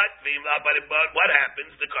 But what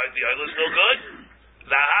happens? The ayla is no good.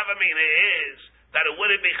 The havamina is that it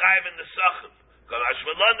wouldn't be chayv in the sachim. Because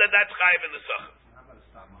Ashmalon, that's chayv in the sachim.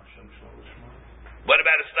 What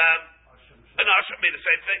about a stam? An asham be the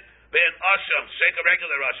same thing. Be an asham, shake a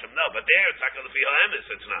regular asham. No, but there it's not going to be ha'emes.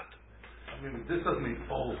 It's not. I mean, this doesn't mean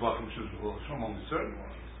all vachim should be only certain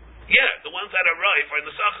ones. Yeah, the ones that are rife are in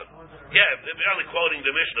the sachim. Yeah, we're only quoting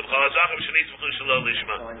the Mishnah.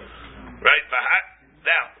 Right?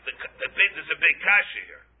 Now, there's a big kasha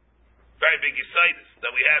here. Very big yesaitis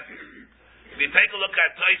that we have here. If you take a look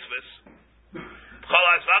at Taisvis,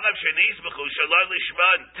 Taisvis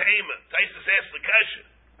asks the kasha,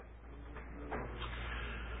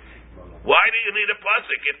 why do you need a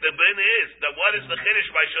pasuk if the bin is that what is the chiddush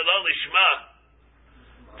by shalol lishma?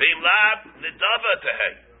 V'im lab nedava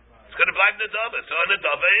tehei. It's going to blind nedava. So a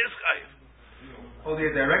nedava is chayiv. Only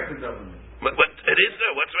a direct nedava. But it is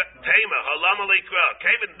there. What's tema halam alikra?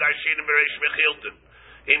 Kevin darshinim bereish mechiltim.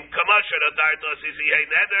 Im kamasher adartos is yehei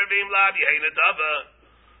neder v'im lab yehei nedava.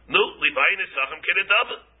 Nu libayin isachem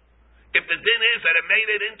kinedava. If the din is that it made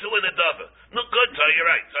it into a nedava, no good. So you're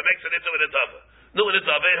right. So it makes it into a nedava. No, a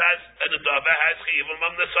nedava has chiyuvim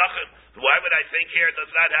of nesachim. Why would I think here it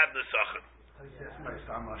does not have nesachim?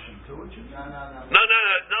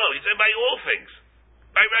 No. He said by all things.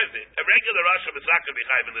 By everything. A regular asham is not going to be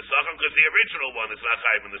chayiv in nesachim because the original one is not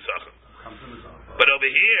chayiv in nesachim. But over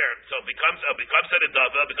here, so it becomes a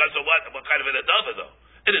nedava because of what? What kind of a nedava though?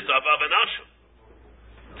 A nedava of an asham.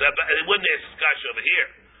 So it wouldn't ask kasha over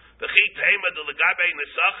here. The chit hema de legabe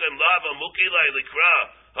nesachim lava mukilai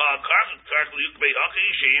likra. Like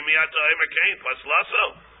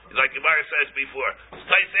Gemara says before.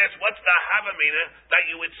 Tais asks, what's the havamina that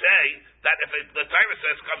you would say that if the Torah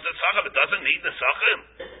says comes to sachim, it doesn't need the sachim?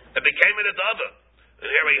 It became an adava. And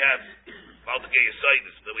here we have Baltic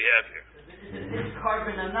Yesaitis that we have here. Is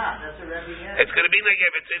carbon or not? That's a Rebbe. It's going to be like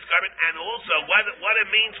if it's his carbon, and also what it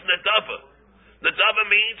means nadava. Nadava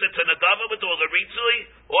means it's a nadava with all the ritzui,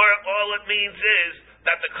 or all it means is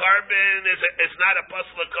that the carbon is not a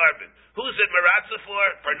puzzle of carbon. Who's it maratza for?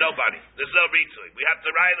 For nobody. There's no ritzui. We have the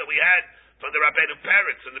raya that we had from the Rabbeinu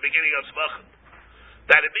parents in the beginning of Smachim.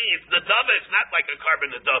 That it means nadava is not like a carbon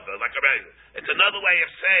nadava, like a regular. It's another way of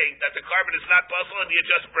saying that the carbon is not puzzle and you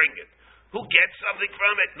just bring it. Who gets something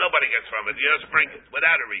from it? Nobody gets from it. You just bring it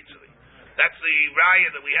without a ritzui. That's the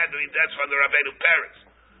raya that we had. That's from the Rabbeinu parents.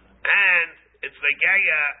 And it's the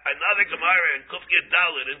Gaya, another Gemara in Kuf Yud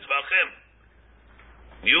Daled in Tzvachim.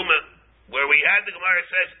 Yuma, where we had the Gemara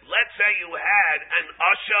says, let's say you had an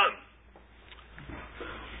asham.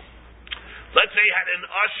 Let's say you had an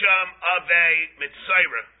asham of a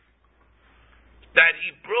mitzayra that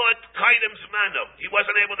he brought kaidem zmano. He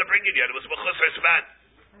wasn't able to bring it yet. It was b'chusar zman.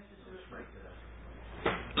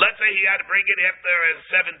 Let's say he had to bring it after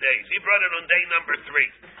 7 days. He brought it on day number 3.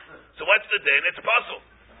 So what's the din? It's puzzle.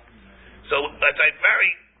 So that's a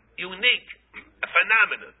very unique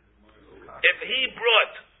phenomenon. If he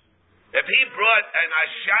brought an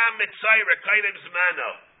asham mitzayra kaidem zmano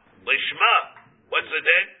lishma, what's the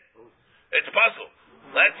din? It's puzzle.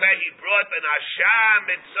 Let's say he brought an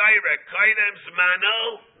asham mitzayra kaidem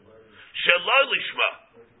zmano shelo lishma.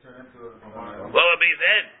 What will be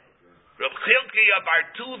then? Reb Chilki of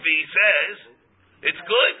Artuvi says it's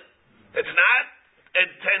good. It's not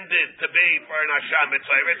intended to be for an asham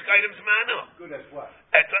mitzayra. It's kaidem zmano. Good as what?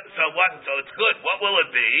 So what? So it's good. What will it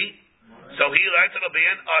be? So he learns it'll be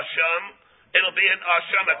an asham. It'll be an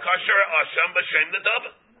asham, a kosher asham b'shem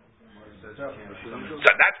nedava.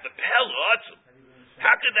 So that's the pelot.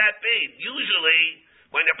 How could that be? Usually,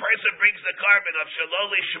 when a person brings the carbon of shalol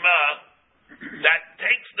lishma, that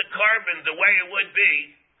takes the carbon the way it would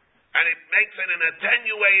be, and it makes it an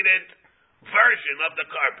attenuated version of the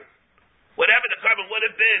carbon. Whatever the carbon would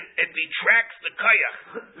have been, it detracts the kayach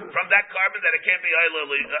from that carbon that it can't be ayla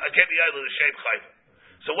the shape chayva.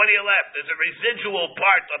 So what are you left? There's a residual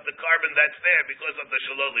part of the carbon that's there because of the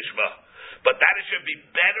shalol lishma. But that it should be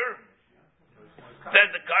better than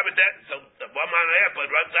the carbon that. So one man there, but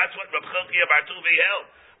that's what Reb Chilkiah Bar Tuvi held.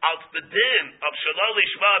 Al the din of shalol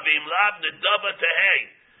lishma being lav nedava tehei.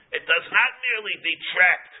 It does not merely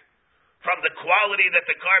detract from the quality that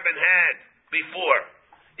the carbon had before.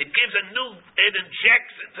 It gives it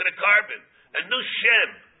injects into the carbon a new shem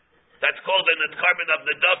that's called the carbon of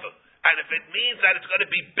nedava. And if it means that it's going to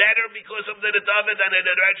be better because of the nedava than it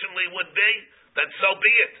originally would be, then so be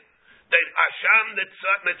it. The asham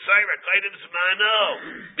nitzayra kaidim zmano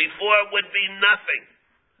before would be nothing,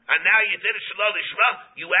 and now you did a shalol lishma.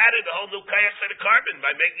 You added a whole new kayach to the carbon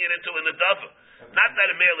by making it into a nedava. Not that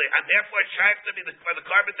it merely, and therefore it has to be for the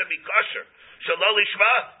carbon to be kosher. Shalol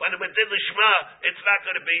lishma, when it did lishma, it's not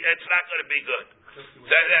going to be good.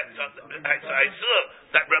 So I saw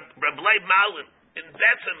that Reb Leib Malin in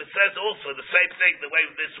Betzim it says also the same thing the way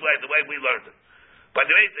we learned it. By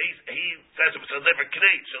the way, he says it's a liver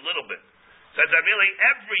knetch a little bit. Says that really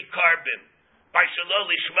every carbon by shalol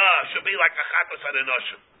lishma should be like a chatas and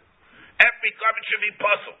enoshim. Every carbon should be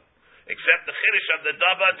puzzle, except the chiddush of the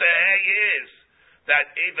dava tehei is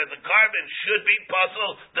that even the carbon should be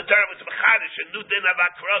puzzle. The term is mechadish, a new din of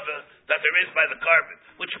akrava that there is by the carbon,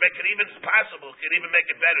 which make it even possible, can even make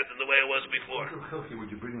it better than the way it was before.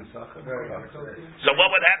 Would you bring the sachem? So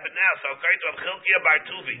what would happen now? So according to Chilkiah Bar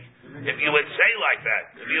Tuvi, if you would say like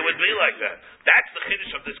that, if you would be like that, that's the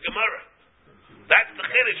chiddush of this Gemara. That's the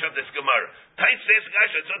chiddush of this Gemara. Tais says,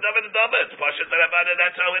 gosh, it's so dava. It's pashat rabbanan.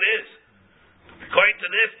 That's how it is. According to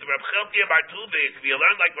this, the Reb Chilkiah Bar Tuvi, if you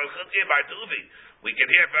learn like Reb Chilkiah Bar Tuvi, we can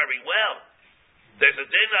hear very well. There's a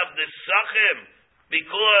din of the sachem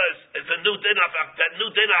because it's a new din of that new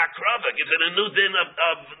din of akrava gives it a new din of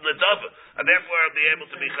nedava, and therefore I'll be able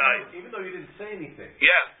to be chayiv. Even though you didn't say anything.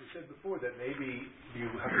 Yeah. You said before that maybe you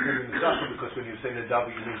have to bring in the sachem because when you say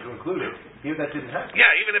nedava you need to include it. Even that didn't happen.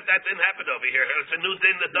 Yeah, even if that didn't happen over here, it's a new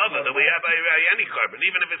din nedava that we have by any carbon,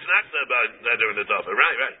 even if it's not neder nedava.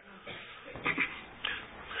 Right.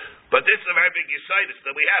 But this is a very big yisaidus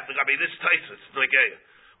that we have. I mean, this taisus,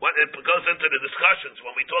 it goes into the discussions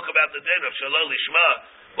when we talk about the din of shalol lishma.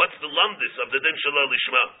 What's the lumdis of the din shalol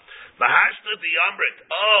lishma? Lahashta the amrit.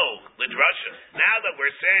 Lidrasha. Now that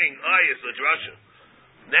we're saying is lidrasha.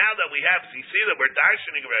 Now that we have, you see that we're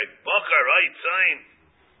darshaning right. Bokar, right, sign.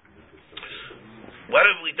 What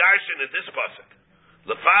have we darshan in this pasuk?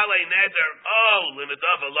 Lefale neder.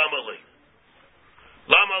 Linadava lamali.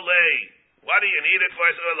 Lamali. What do you need it for?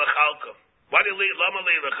 Lechalka. Why do you need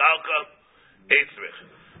lamali lechalka?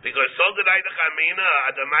 Eitzrich. Because so did I the chamina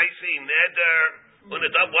adamaisi neder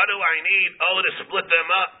unadav. What do I need? To split them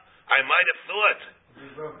up. I might have thought.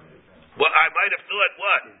 What?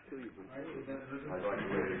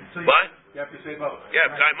 What? You have to say both. Yeah,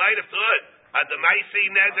 I might have thought adamaisi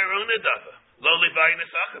neder unadav. Lo livay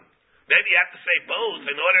nesachem. Maybe you have to say both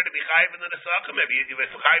in order to be chayiv in the nesachem. Maybe if you're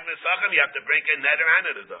chayiv in the nesachem, you have to bring in neder and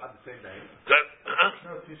nedar.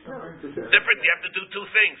 Different. You have to do two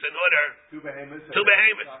things in order. Two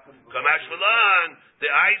behemoths. Kamash v'lan. The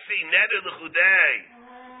I see neder l'chudei.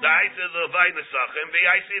 The I see l'vay nesachem. The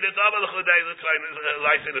I see the double l'chudei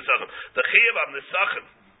l'vay nesachem. The chayiv of nesachem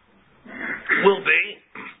will be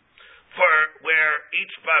for where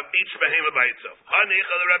each behemoth by itself.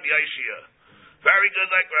 Hanichal Rabbi Yeshia. Very good,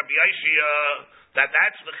 like Rabbi Yeshia,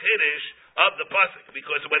 that's the chiddush of the pasuk.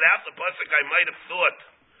 Because without the pasuk, I might have thought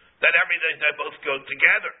that everything that both go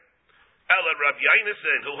together. Ella Rabbi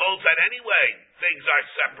Yonason, who holds that anyway, things are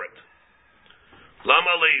separate.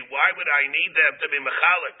 Lamali, why would I need them to be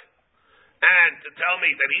mechalik and to tell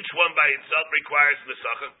me that each one by itself requires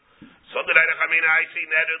nesachem? So that I see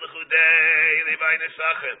neder l'chudei levay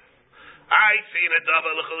nesachem. I see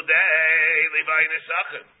nedava l'chudei levay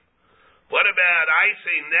nesachem. What about I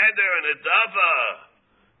say neder and a dava?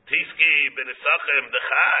 Tiski ben esachem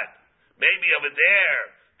dechad. Maybe over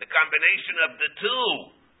there, the combination of the two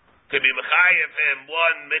could be mechayev him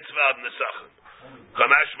one mitzvah of nesachem.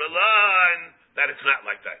 Kamash v'lan, that it's not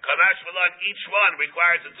like that. Kamash v'lan, each one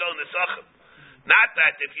requires its own nesachem. Not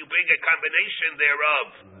that if you bring a combination thereof,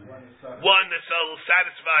 one will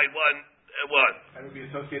satisfy one. And it would be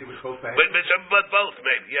associated with both behemoths. But both,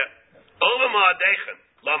 maybe, yeah. Olama adechem,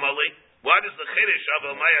 lamali. What is the chiddush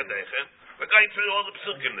of Omaya Dechem? We're going through all the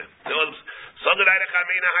psukim now. So that I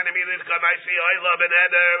chamina hanamilis kamaisi oila ben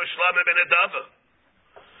eder shlama ben adava.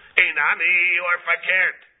 Einami or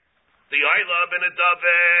fakert. The oila ben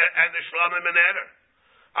adava and the shlama ben eder.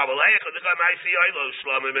 Avaleich the Kamaisi Oilo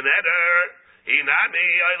Shlamim and Eder. Hinami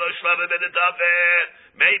Oilo Shlamim and Adave.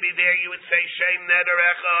 Maybe there you would say Shem Neder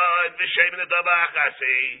Echad v'Shem Nedava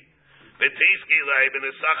Achasi. V'Tiski Leib in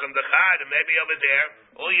the Sachem Dechad, and maybe over there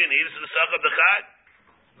all you need is the Sachem Dechad.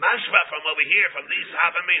 Mashma from over here, from these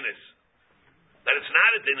Havaminas, that it's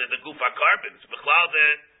not a din of the Gufa carbons.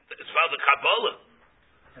 It's called the Kabbalah.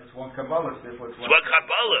 It's one Kabbalah, therefore it's one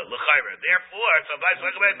Kabbalah, l'chayra. Therefore, so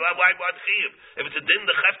why one chiyuv? If it's a din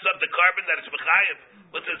the chefts of the carbon that it's mechayev,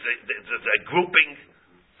 what's this? It's a grouping,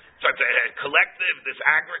 so it's a collective, this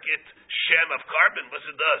aggregate shem of carbon. What's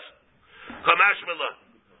it does? Kamash Milah,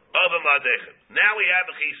 Ova Madechem. Now we have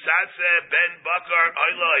a chisase ben bakar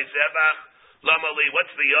oiloi zevach lamali.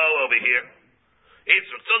 What's the o over here? It's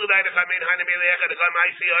tzugdai dechamin hanimiliach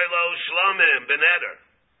dechamaisi oilo shlomim beneder.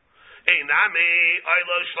 Einami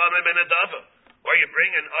oilo shlomim benedava. Or you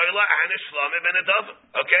bring an oila and a shlomim benedava.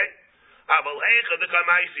 Okay? Aval hecha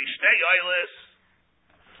dechamaisi shtei oilis.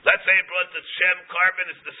 Let's say it brought the shem carbon,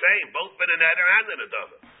 it's the same, both beneder and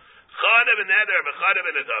benedava. Chada beneder v'chada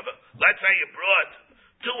benedava. Let's say you brought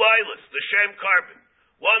two oilis, the shem carbon.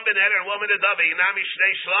 One beneder and one benedava. Einami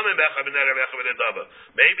shtei shlomim becha beneder becha benedava.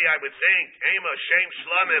 Maybe I would think, Ema shem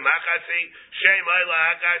shlomim achasi, shem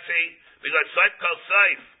oila achasi, because saif kol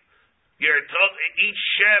saif. You're told each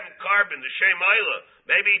shem carbon, the shem oila,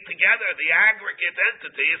 maybe together the aggregate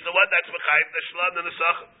entity is the one that's mechayev the shlom and the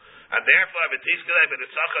sachem, and therefore if it is g'lei the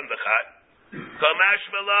sachem b'chad, kamash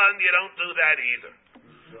malan, you don't do that either.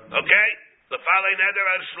 Okay, the falei neder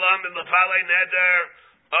and shlom and the falei neder,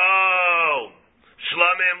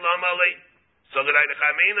 shlomim lamali. So the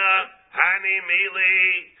chamina hani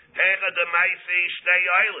mili hecha demaisi shtei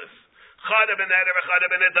oilis chada beneder v'chada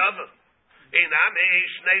benedava. Inami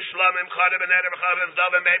shnei shlamim chada beneder v'chada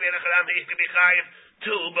benedava. Maybe in a chadam he could be chayiv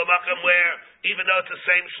two b'makam where even though it's the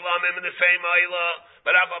same shlamim and the same oila,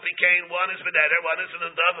 but afal pikein one is beneder, one is an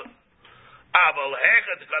adava. Aval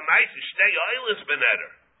hecha demaisi shtei oilis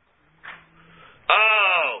beneder.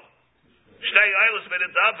 Shtei oilis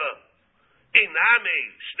benedava. Inami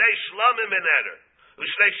shnei shlamim beneder.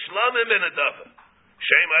 Shnei shlamim benedava.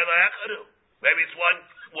 Shem oila echadu. Maybe it's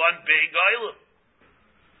one big oila.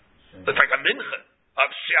 It's like a mincha of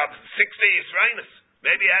 60 Yisraelis.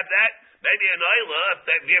 Maybe you have that. Maybe an oila,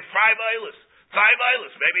 you have five oilas.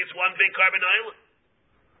 Maybe it's one big carbon oila.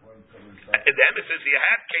 And the emphasis you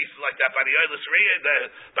have cases like that by the oilas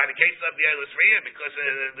riyah, by the case of the oilas riyah, because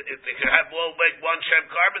they can have all like one shem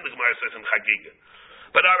carbon. The Gemara says in Chagiga.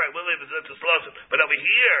 But all right, we'll leave it to Slosum. But over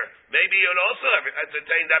here, maybe you would also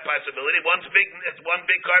entertain that possibility. One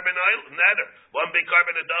big carbon oil neder, one big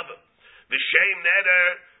carbon adava. V'shem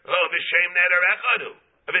neder echadu.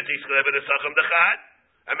 If it's iskelev nesachem dechad,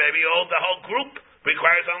 and maybe the whole group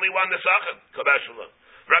requires only one nesachem. Kabashula.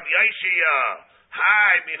 Rabbi Yishia,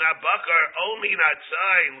 hi min habakar o min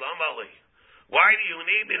hatzayin lamali. Why do you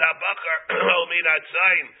need min habakar o min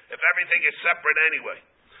hatzayin if everything is separate anyway?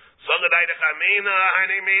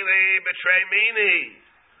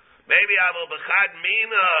 Maybe I will bechad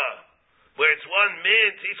mina, where it's one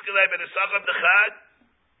min, tiskelei b'nesacham dechad.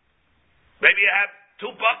 Maybe you have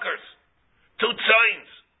two buckers, two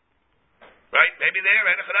tzoins, right? Maybe there,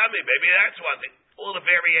 maybe that's one thing. All the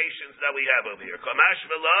variations that we have over here. Kamash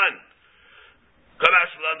v'lan,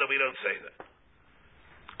 that we don't say that.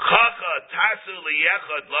 Chacha tasu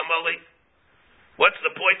liyechad lamali. What's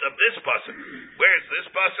the point of this pasuk? Where is this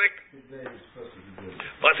pasuk?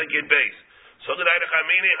 Pasuk Yud Beis. So the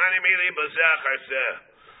Chamini Hanimili Bazach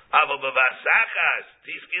Arseh. Aval Bavasachas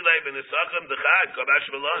Tiskilei B'Nesachim Dechad Kabash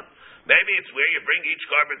V'Lan. Maybe it's where you bring each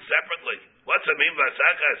carbon separately. What's it mean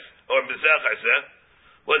Vasachas or Bazach Arseh?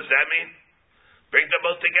 What does that mean? Bring them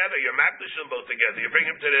both together. You're makdish them both together. You bring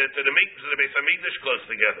them to the Beis Hamikdash close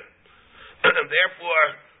together. And therefore,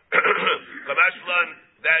 Kabash V'Lan,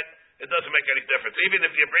 that it doesn't make any difference. Even if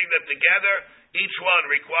you bring them together, each one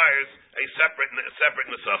requires a separate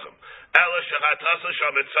nesachim.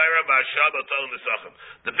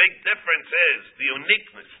 The big difference is, the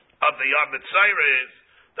uniqueness of the Yom Mitzayra is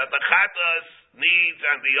that the chatas needs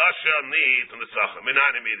and the yasha needs the nesachim. And how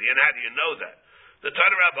do you know that? The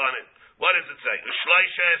Tanna Rabbanan, what does it say?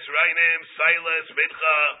 Shloishes, Rainim, Silas,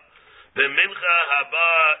 Mincha, the Mincha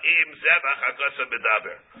haba im zevach hakasa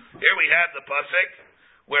bedaber. Here we have the pasuk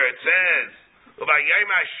where it says, by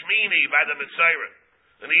the Mitzayra.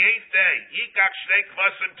 On the 8th day, Yikach Shnei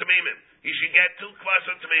Kvasim Tamimim. You should get 2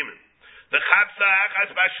 Kvasim Tamimim. The Chavsa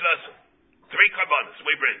Achas Bashlasim. 3 Karbanis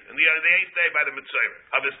we bring. On the 8th day by the Mitzayra.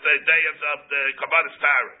 Of the day of the Karbanis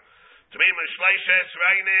Tara. Tamimim Shleishes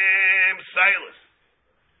Rainim Silas.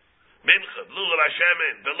 Mincha, Lulav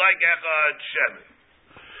Hashemin, Belai Echad Shemin.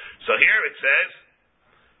 So here it says,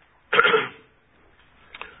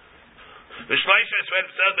 V'shloisha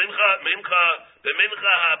Shved B'Sel Mincha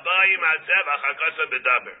Habayim HaZevach HaKasa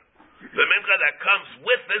B'Daber. The Mincha that comes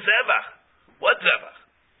with the Zevach. What Zevach?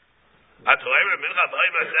 Maybe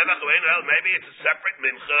it's a separate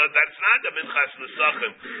Mincha that's not the Minchas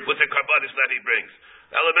Nesachim with the Karbanis that he brings.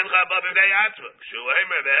 What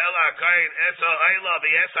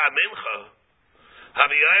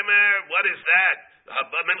is that?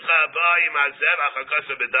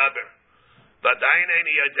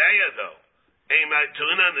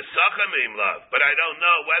 But I don't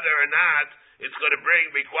know whether or not it's going to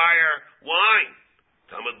require wine.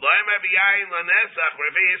 Talmud Bleimer b'yayin lanesach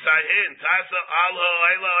revi'is ahin tasa alo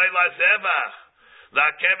oila oila zevach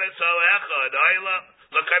lakeves oechad oila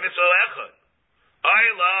lakeves oechad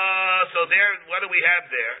oila. So there, what do we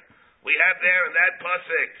have there? We have there in that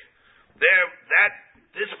pasuk there that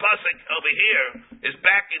this pasuk over here is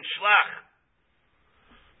back in Shlach.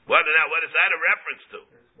 What is that a reference to?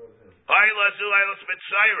 Oila zu oila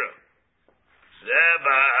mitzayra.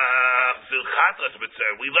 Zevach zilchatos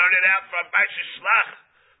mitzayra. We learn it out from Parshas Shlach.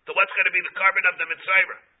 So what's going to be the carbon of the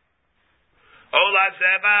mitzayra? Ola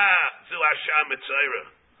zevach zu hasham mitzayra.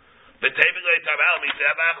 V'tevigay tavel mi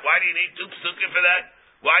zevach. Why do you need two psukim for that?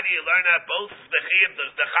 Why do you learn out both the chiyuv,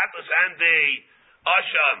 the chatos and the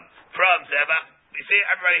asham from zevach? You see,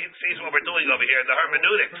 everybody sees what we're doing over here in the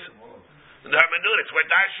hermeneutics. We're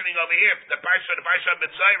darshaning over here the parsha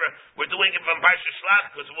mitzayra. We're doing it from Parshas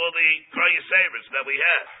Shlach because of all the kroya savers that we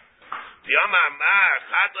have. The Amar Mar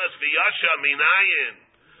chatos v'yasham minayin.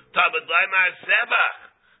 Talmud Bleimer zevach.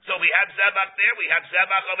 So we have zevach there. We have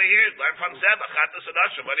zevach over here. Learn from zevach chatos and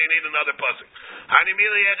asham. What do you need another pasuk? Hani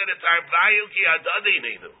mili echad etar vayu ki adadi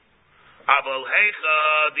ninu. Avol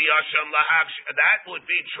hecha the asham lahach. That would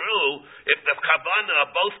be true if the kavanah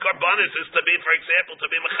of both karbanas is to be, for example, to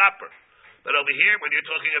be mechaper. But over here, when you're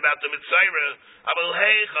talking about the mitzayra, avol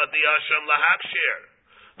hecha the asham lahakshir,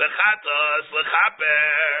 the chatos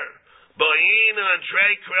lechaper, boina and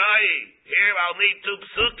trei krai. Here I'll need two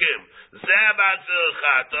psukim. Zevach zil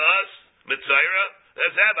chatos mitzayra,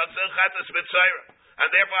 zevach zil chatos mitzayra, and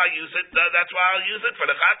therefore I'll use it. That's why I'll use it for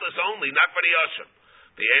the chatos only, not for the asham.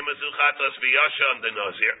 The ema zil chatos v'yasham the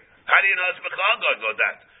nazir. How do you know it's b'chal go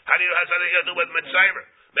that? How do you know it has anything to do with mitzayra?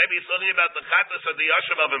 Maybe it's talking about the chatos of the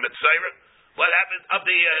asham of a mitzayra. What happened of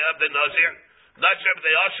the nazir? Not sure if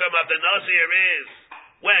the asham of the nazir is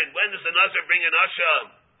when does the nazir bring an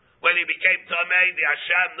asham? When he became tamei, the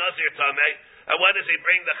asham nazir tamei, and when does he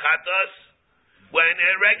bring the chatos? When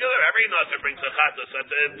every nazir brings the chatos when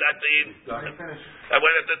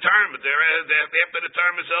at the term, after the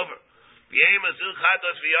term is over. The aim is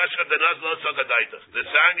chatos v'yasham the nazir lo sokadaitos. The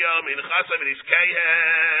sanya minchasav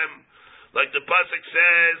v'niskehem, like the pasuk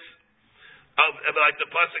says.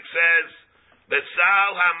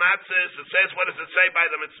 Besal hamatzis. It says, what does it say by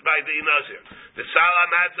the nazir? Besal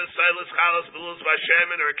hamatzis, silas chalas belus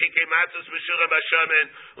b'shemen, or kikei matzis b'shura b'shemen,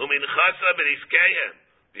 uminchasa b'niskehem,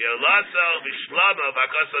 b'yalasa b'shlama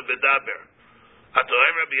v'akasa b'daber.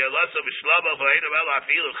 Atoemer b'yalasa b'shlama v'einu el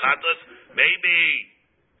afilu chatos. Maybe,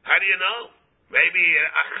 how do you know? Maybe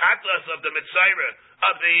a chatos of the mitzayra,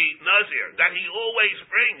 of the nazir, that he always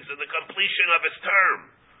brings in the completion of his term.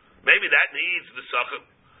 Maybe that needs the sacham.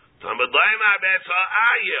 Talmud Bleimer b'etza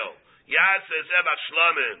ayil yaseh zevach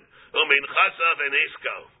shlomin uminchasav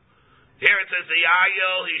v'nisko. Here it says the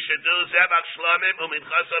ayil he should do zevach shlomin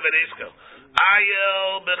uminchasav v'nisko.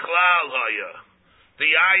 Ayil b'chlal haya. The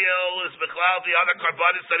ayil is b'chlal the other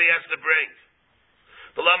karbanis that he has to bring.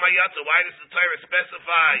 The lama yatsa. Why does the Torah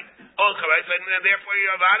specify? Oh, and therefore you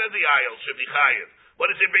have out of the ayil should be chayiv.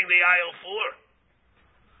 What does he bring the ayil for?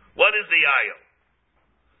 What is the ayil?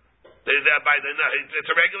 It's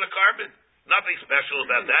a regular carbon. Nothing special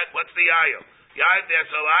about that. What's the ayil? So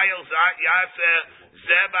ayil yaseh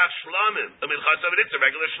zevach shlomin. It's a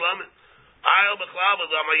regular shlomin. Ayil b'chlav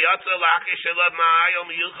l'ma yatsa lachish elav ma'ayil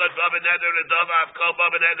miyuchad b'aben eder nedava avkol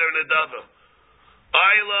b'aben eder nedava.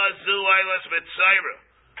 Ayla zu aylas mitzayra.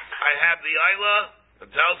 I have the ayla. It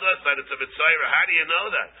tells us that it's a mitzayra. How do you know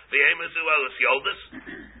that? The aim is zu aylas yoldis.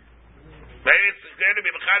 Maybe it's going to be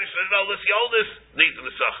mechadish that aylas yoldis needs the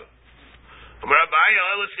nesachim. We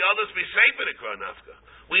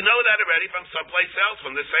know that already from someplace else,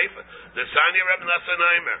 from the Sefer. The Sanya Rabbi Moshe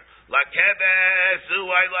Brown. Lakebe zu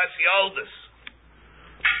aylas yoldis.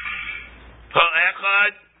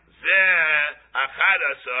 Ha'echad zeh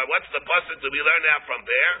achadasar. What's the pasuk that we learn out from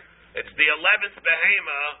there? It's the 11th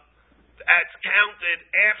behema that's counted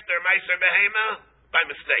after Meiser behema by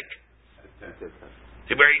mistake.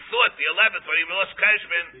 Where he thought the 11th, when he lost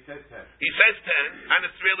Keshman, he says 10, and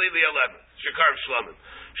it's really the 11th. Shekar Shlomin.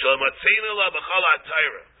 Shlomatzinu la b'chol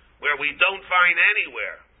ha'Torah, where we don't find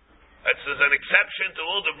anywhere It's an exception to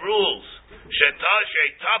all the rules.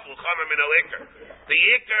 The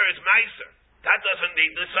ikar is meiser. That doesn't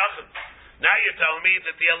need the sachem. Now you're telling me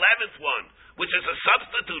that the 11th one, which is a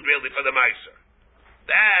substitute really for the meiser,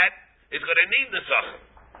 that is going to need the sachem.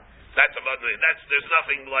 There's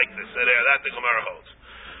nothing like this there. That the Gemara holds.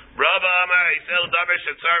 Rabba Amar Isel Daber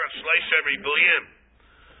Shetzarach Shleisha Ribuyim.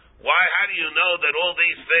 Why? How do you know that all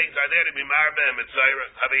these things are there to be marbe mitzayra?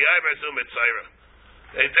 Haviyayim Azu mitzayra.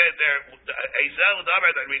 They said there Isel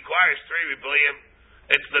Daber that requires 3 ribuyim.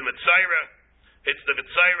 It's the mitzayra. It's the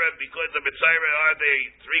mitzayra because the mitzayra are the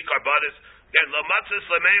 3 karbanis. And lo matzis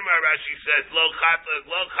lemeimar, Rashi says lo chatas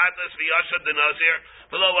v'yashad the nazir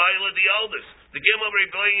v'lo ha'ila the oldest. The gimel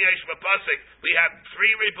ribuyim yesh b'pasik. We have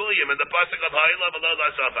 3 ribuyim in the pasuk of ha'ila v'lo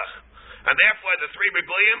l'savach, and therefore the 3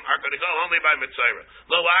 ribuyim are going to go only by mitzayra.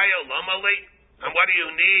 Lo ha'il lomali, and what do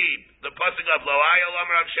you need? The pasuk of lo ha'il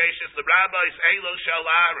lomar of sheishis. The rabbis elo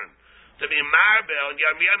shel Aaron to be marbel and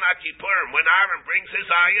Yom Kippurim when Aaron brings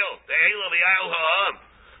his ha'il, the elo v'ha'il ha'am,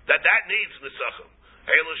 that needs nesachim.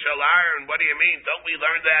 Elo shel Aaron, what do you mean? Don't we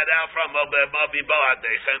learn that out from Mavi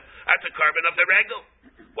Boadechem? That's a carbon of the regel.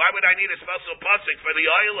 Why would I need a special pasuk for the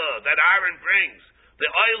oila that Aaron brings? The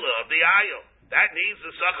oila of the ayil. That needs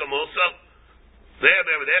the sacham also. Maybe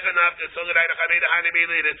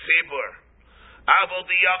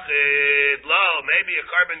a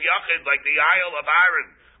carbon yachid like the ayil of Aaron,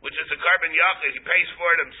 which is a carbon yachid, he pays for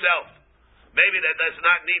it himself. Maybe that does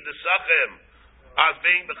not need the sacham as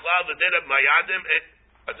being the cloud that did of mayadim.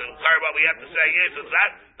 What we have to say is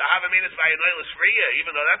that the Havaminas by an oilus friya,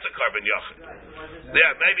 even though that's a carbon yachid.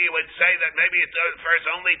 Yeah, maybe you would say that maybe it refers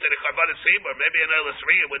only to the carbon sibur. Maybe an oilus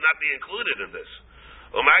friya would not be included in this.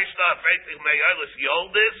 Umayshla afreitig may oilus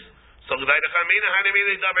yoldis. So the Vayidachamina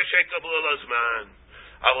hanimili davar shekabulos man.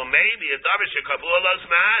 Oh, maybe a davar shekabulos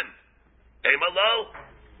man. Emalo.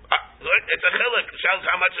 It's a chilik. Shows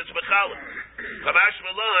how much it's mechalek. Kamash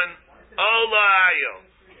Milan. Ola ayo.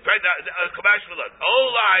 Kamash Milan.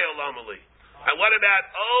 Ola ayo lamali. And what about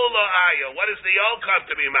Ola ayo? What is the old come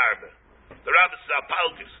to be marbe? The Rabbis is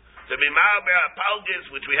apalgis. To be marbe apalgis,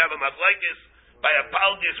 which we have a machlekes, by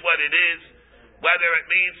apalgis what it is, whether it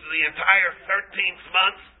means the entire 13th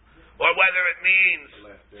month, or whether it means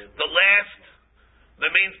the last 30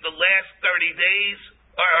 days,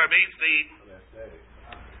 or means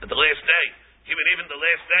the last day. Even the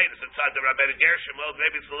last day, this is the Rabbi Gershom,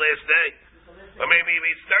 maybe it's the last day. Or maybe it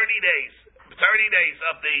means 30 days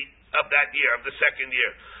of that year, of the second year.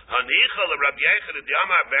 I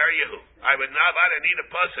would need a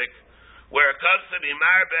pasuk where it comes to be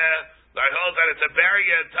marbe, I hold that it's a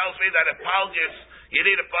barrier, it tells me that a palgis, you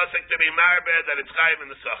need a pasuk to be marbe, that it's chayim in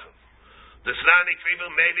the sacham. The snani krivu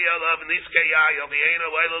maybe alav niskei yayil v'yeino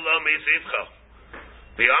oilo misivcha.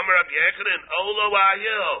 The Amar Rabbi Yechanan olo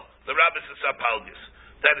ayil. The rabbis is apalgis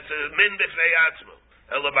that it's a min b'fnei atzmo.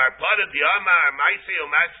 Elavar pada the Amar maisi o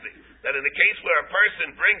masni. That in the case where a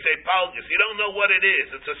person brings a palgis, you don't know what it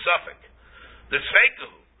is. It's a suffix. The sfeku,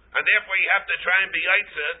 and therefore you have to try and be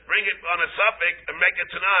yaitza, bring it on a suffix and make it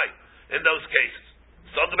tonight. In those cases,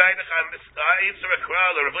 so the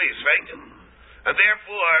and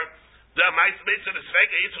therefore. The mice mitzvah is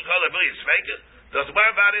fake. Each will call it fake. Does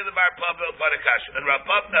where about in the bar pada parakash and bar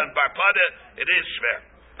pada it is shver.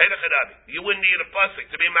 You wouldn't need a pasuk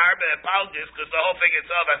to be marbe and palgis because the whole thing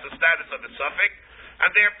itself has the status of a suffix,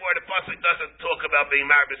 and therefore the pasuk doesn't talk about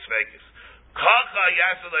being marbe fekis. What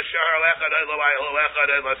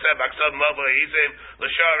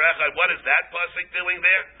is that pasuk doing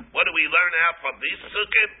there? What do we learn out from these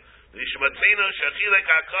psukim? I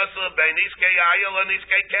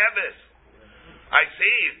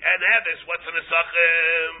see, and Evis, what's an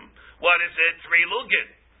Esachem? What is it? 3 lugin.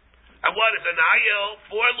 And what is an Ayel?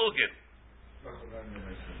 4 lugin.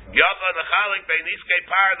 Yacha Nachalik by Niske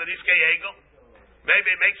Par, the Niske Egel.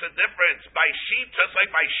 Maybe it makes a difference. By sheep, just like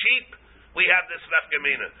by sheep, we have this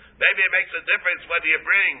Nafkamina. Maybe it makes a difference whether you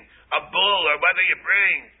bring a bull or whether you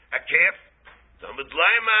bring a calf. Every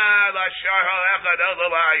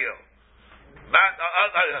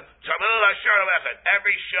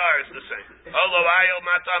shar is the same. Maybe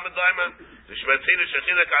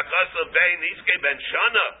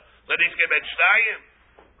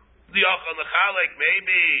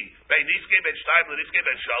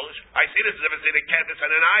I see this difference in a campus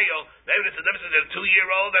and an ayil. Maybe there's a difference in a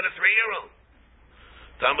 2-year-old and a 3-year-old.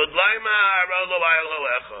 Talmud Laima Rolo Aylo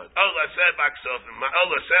Echad. Ola said Baksovim.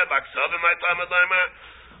 Ola said Baksovim. My Talmud Laima.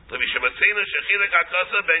 Levishamasina Shechilek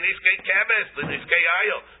Akasa Beniske Kebes Leniske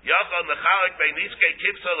Aylo. Yachal Nechalik Beniske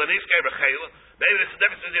Kipsa Leniske Rechela. Maybe there's a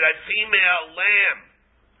difference in a female lamb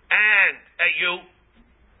and a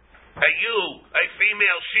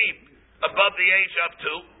female sheep. above the age of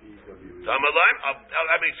 2. Talmud Laim,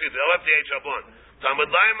 above the age of 1. Talmud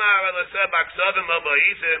Laim, Alaseh, Baksavim,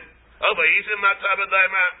 Obaizim, Matzabed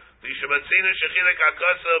Laimah, Vishamatzina, Shechilek,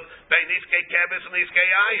 Akosov, Bein Niskei Kebis, and Niskei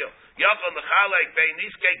Ayo. Yachon, Lechalek, Bein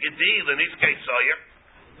Niskei Gedil, and Niskei Soyer.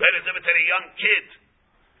 Let us imitate a young kid,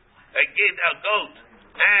 a goat,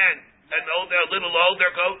 and a little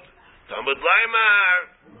older goat. Talmud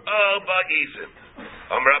Laimah, Obaizim.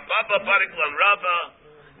 Amra Papa, Pariklan Rabba,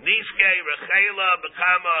 Niskei, Rechela,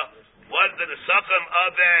 Bekama, was the Nesachim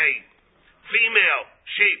of a female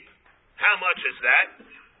sheep. How much is that?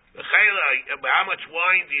 How much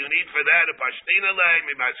wine do you need for that? A pashtina lay,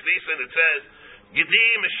 mimasvisin, it says,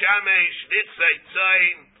 Gidim, Shamesh, Nitzay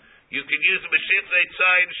Tzayin. You can use a Meshitzay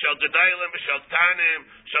Tzayin, Shal Gedailim, Shal Tanim,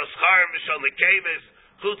 Shal Scharim, Shal Nekebis,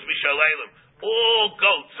 Chutz, Shal Eilim. All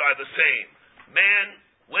goats are the same. Man,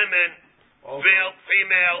 women, male,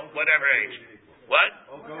 female, whatever age. What?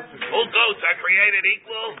 All goats are created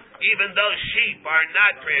equal, even though sheep are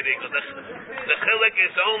not created equal. The chilik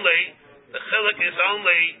is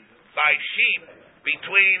only by sheep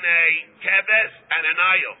between a keves and an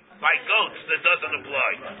ayo. By goats, that doesn't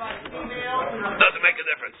apply. Doesn't make a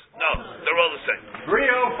difference. No, they're all the same.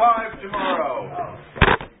 3:05 tomorrow.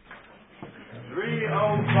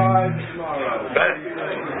 3:05 tomorrow.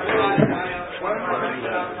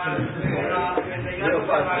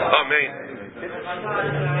 Amen.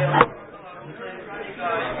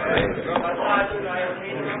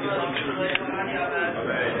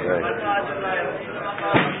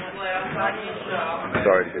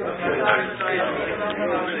 Sorry to get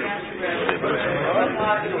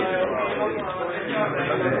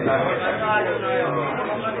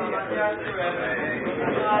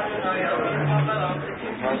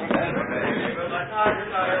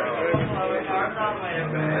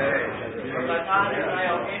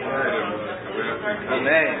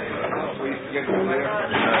Amen.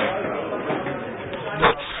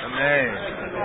 Amen.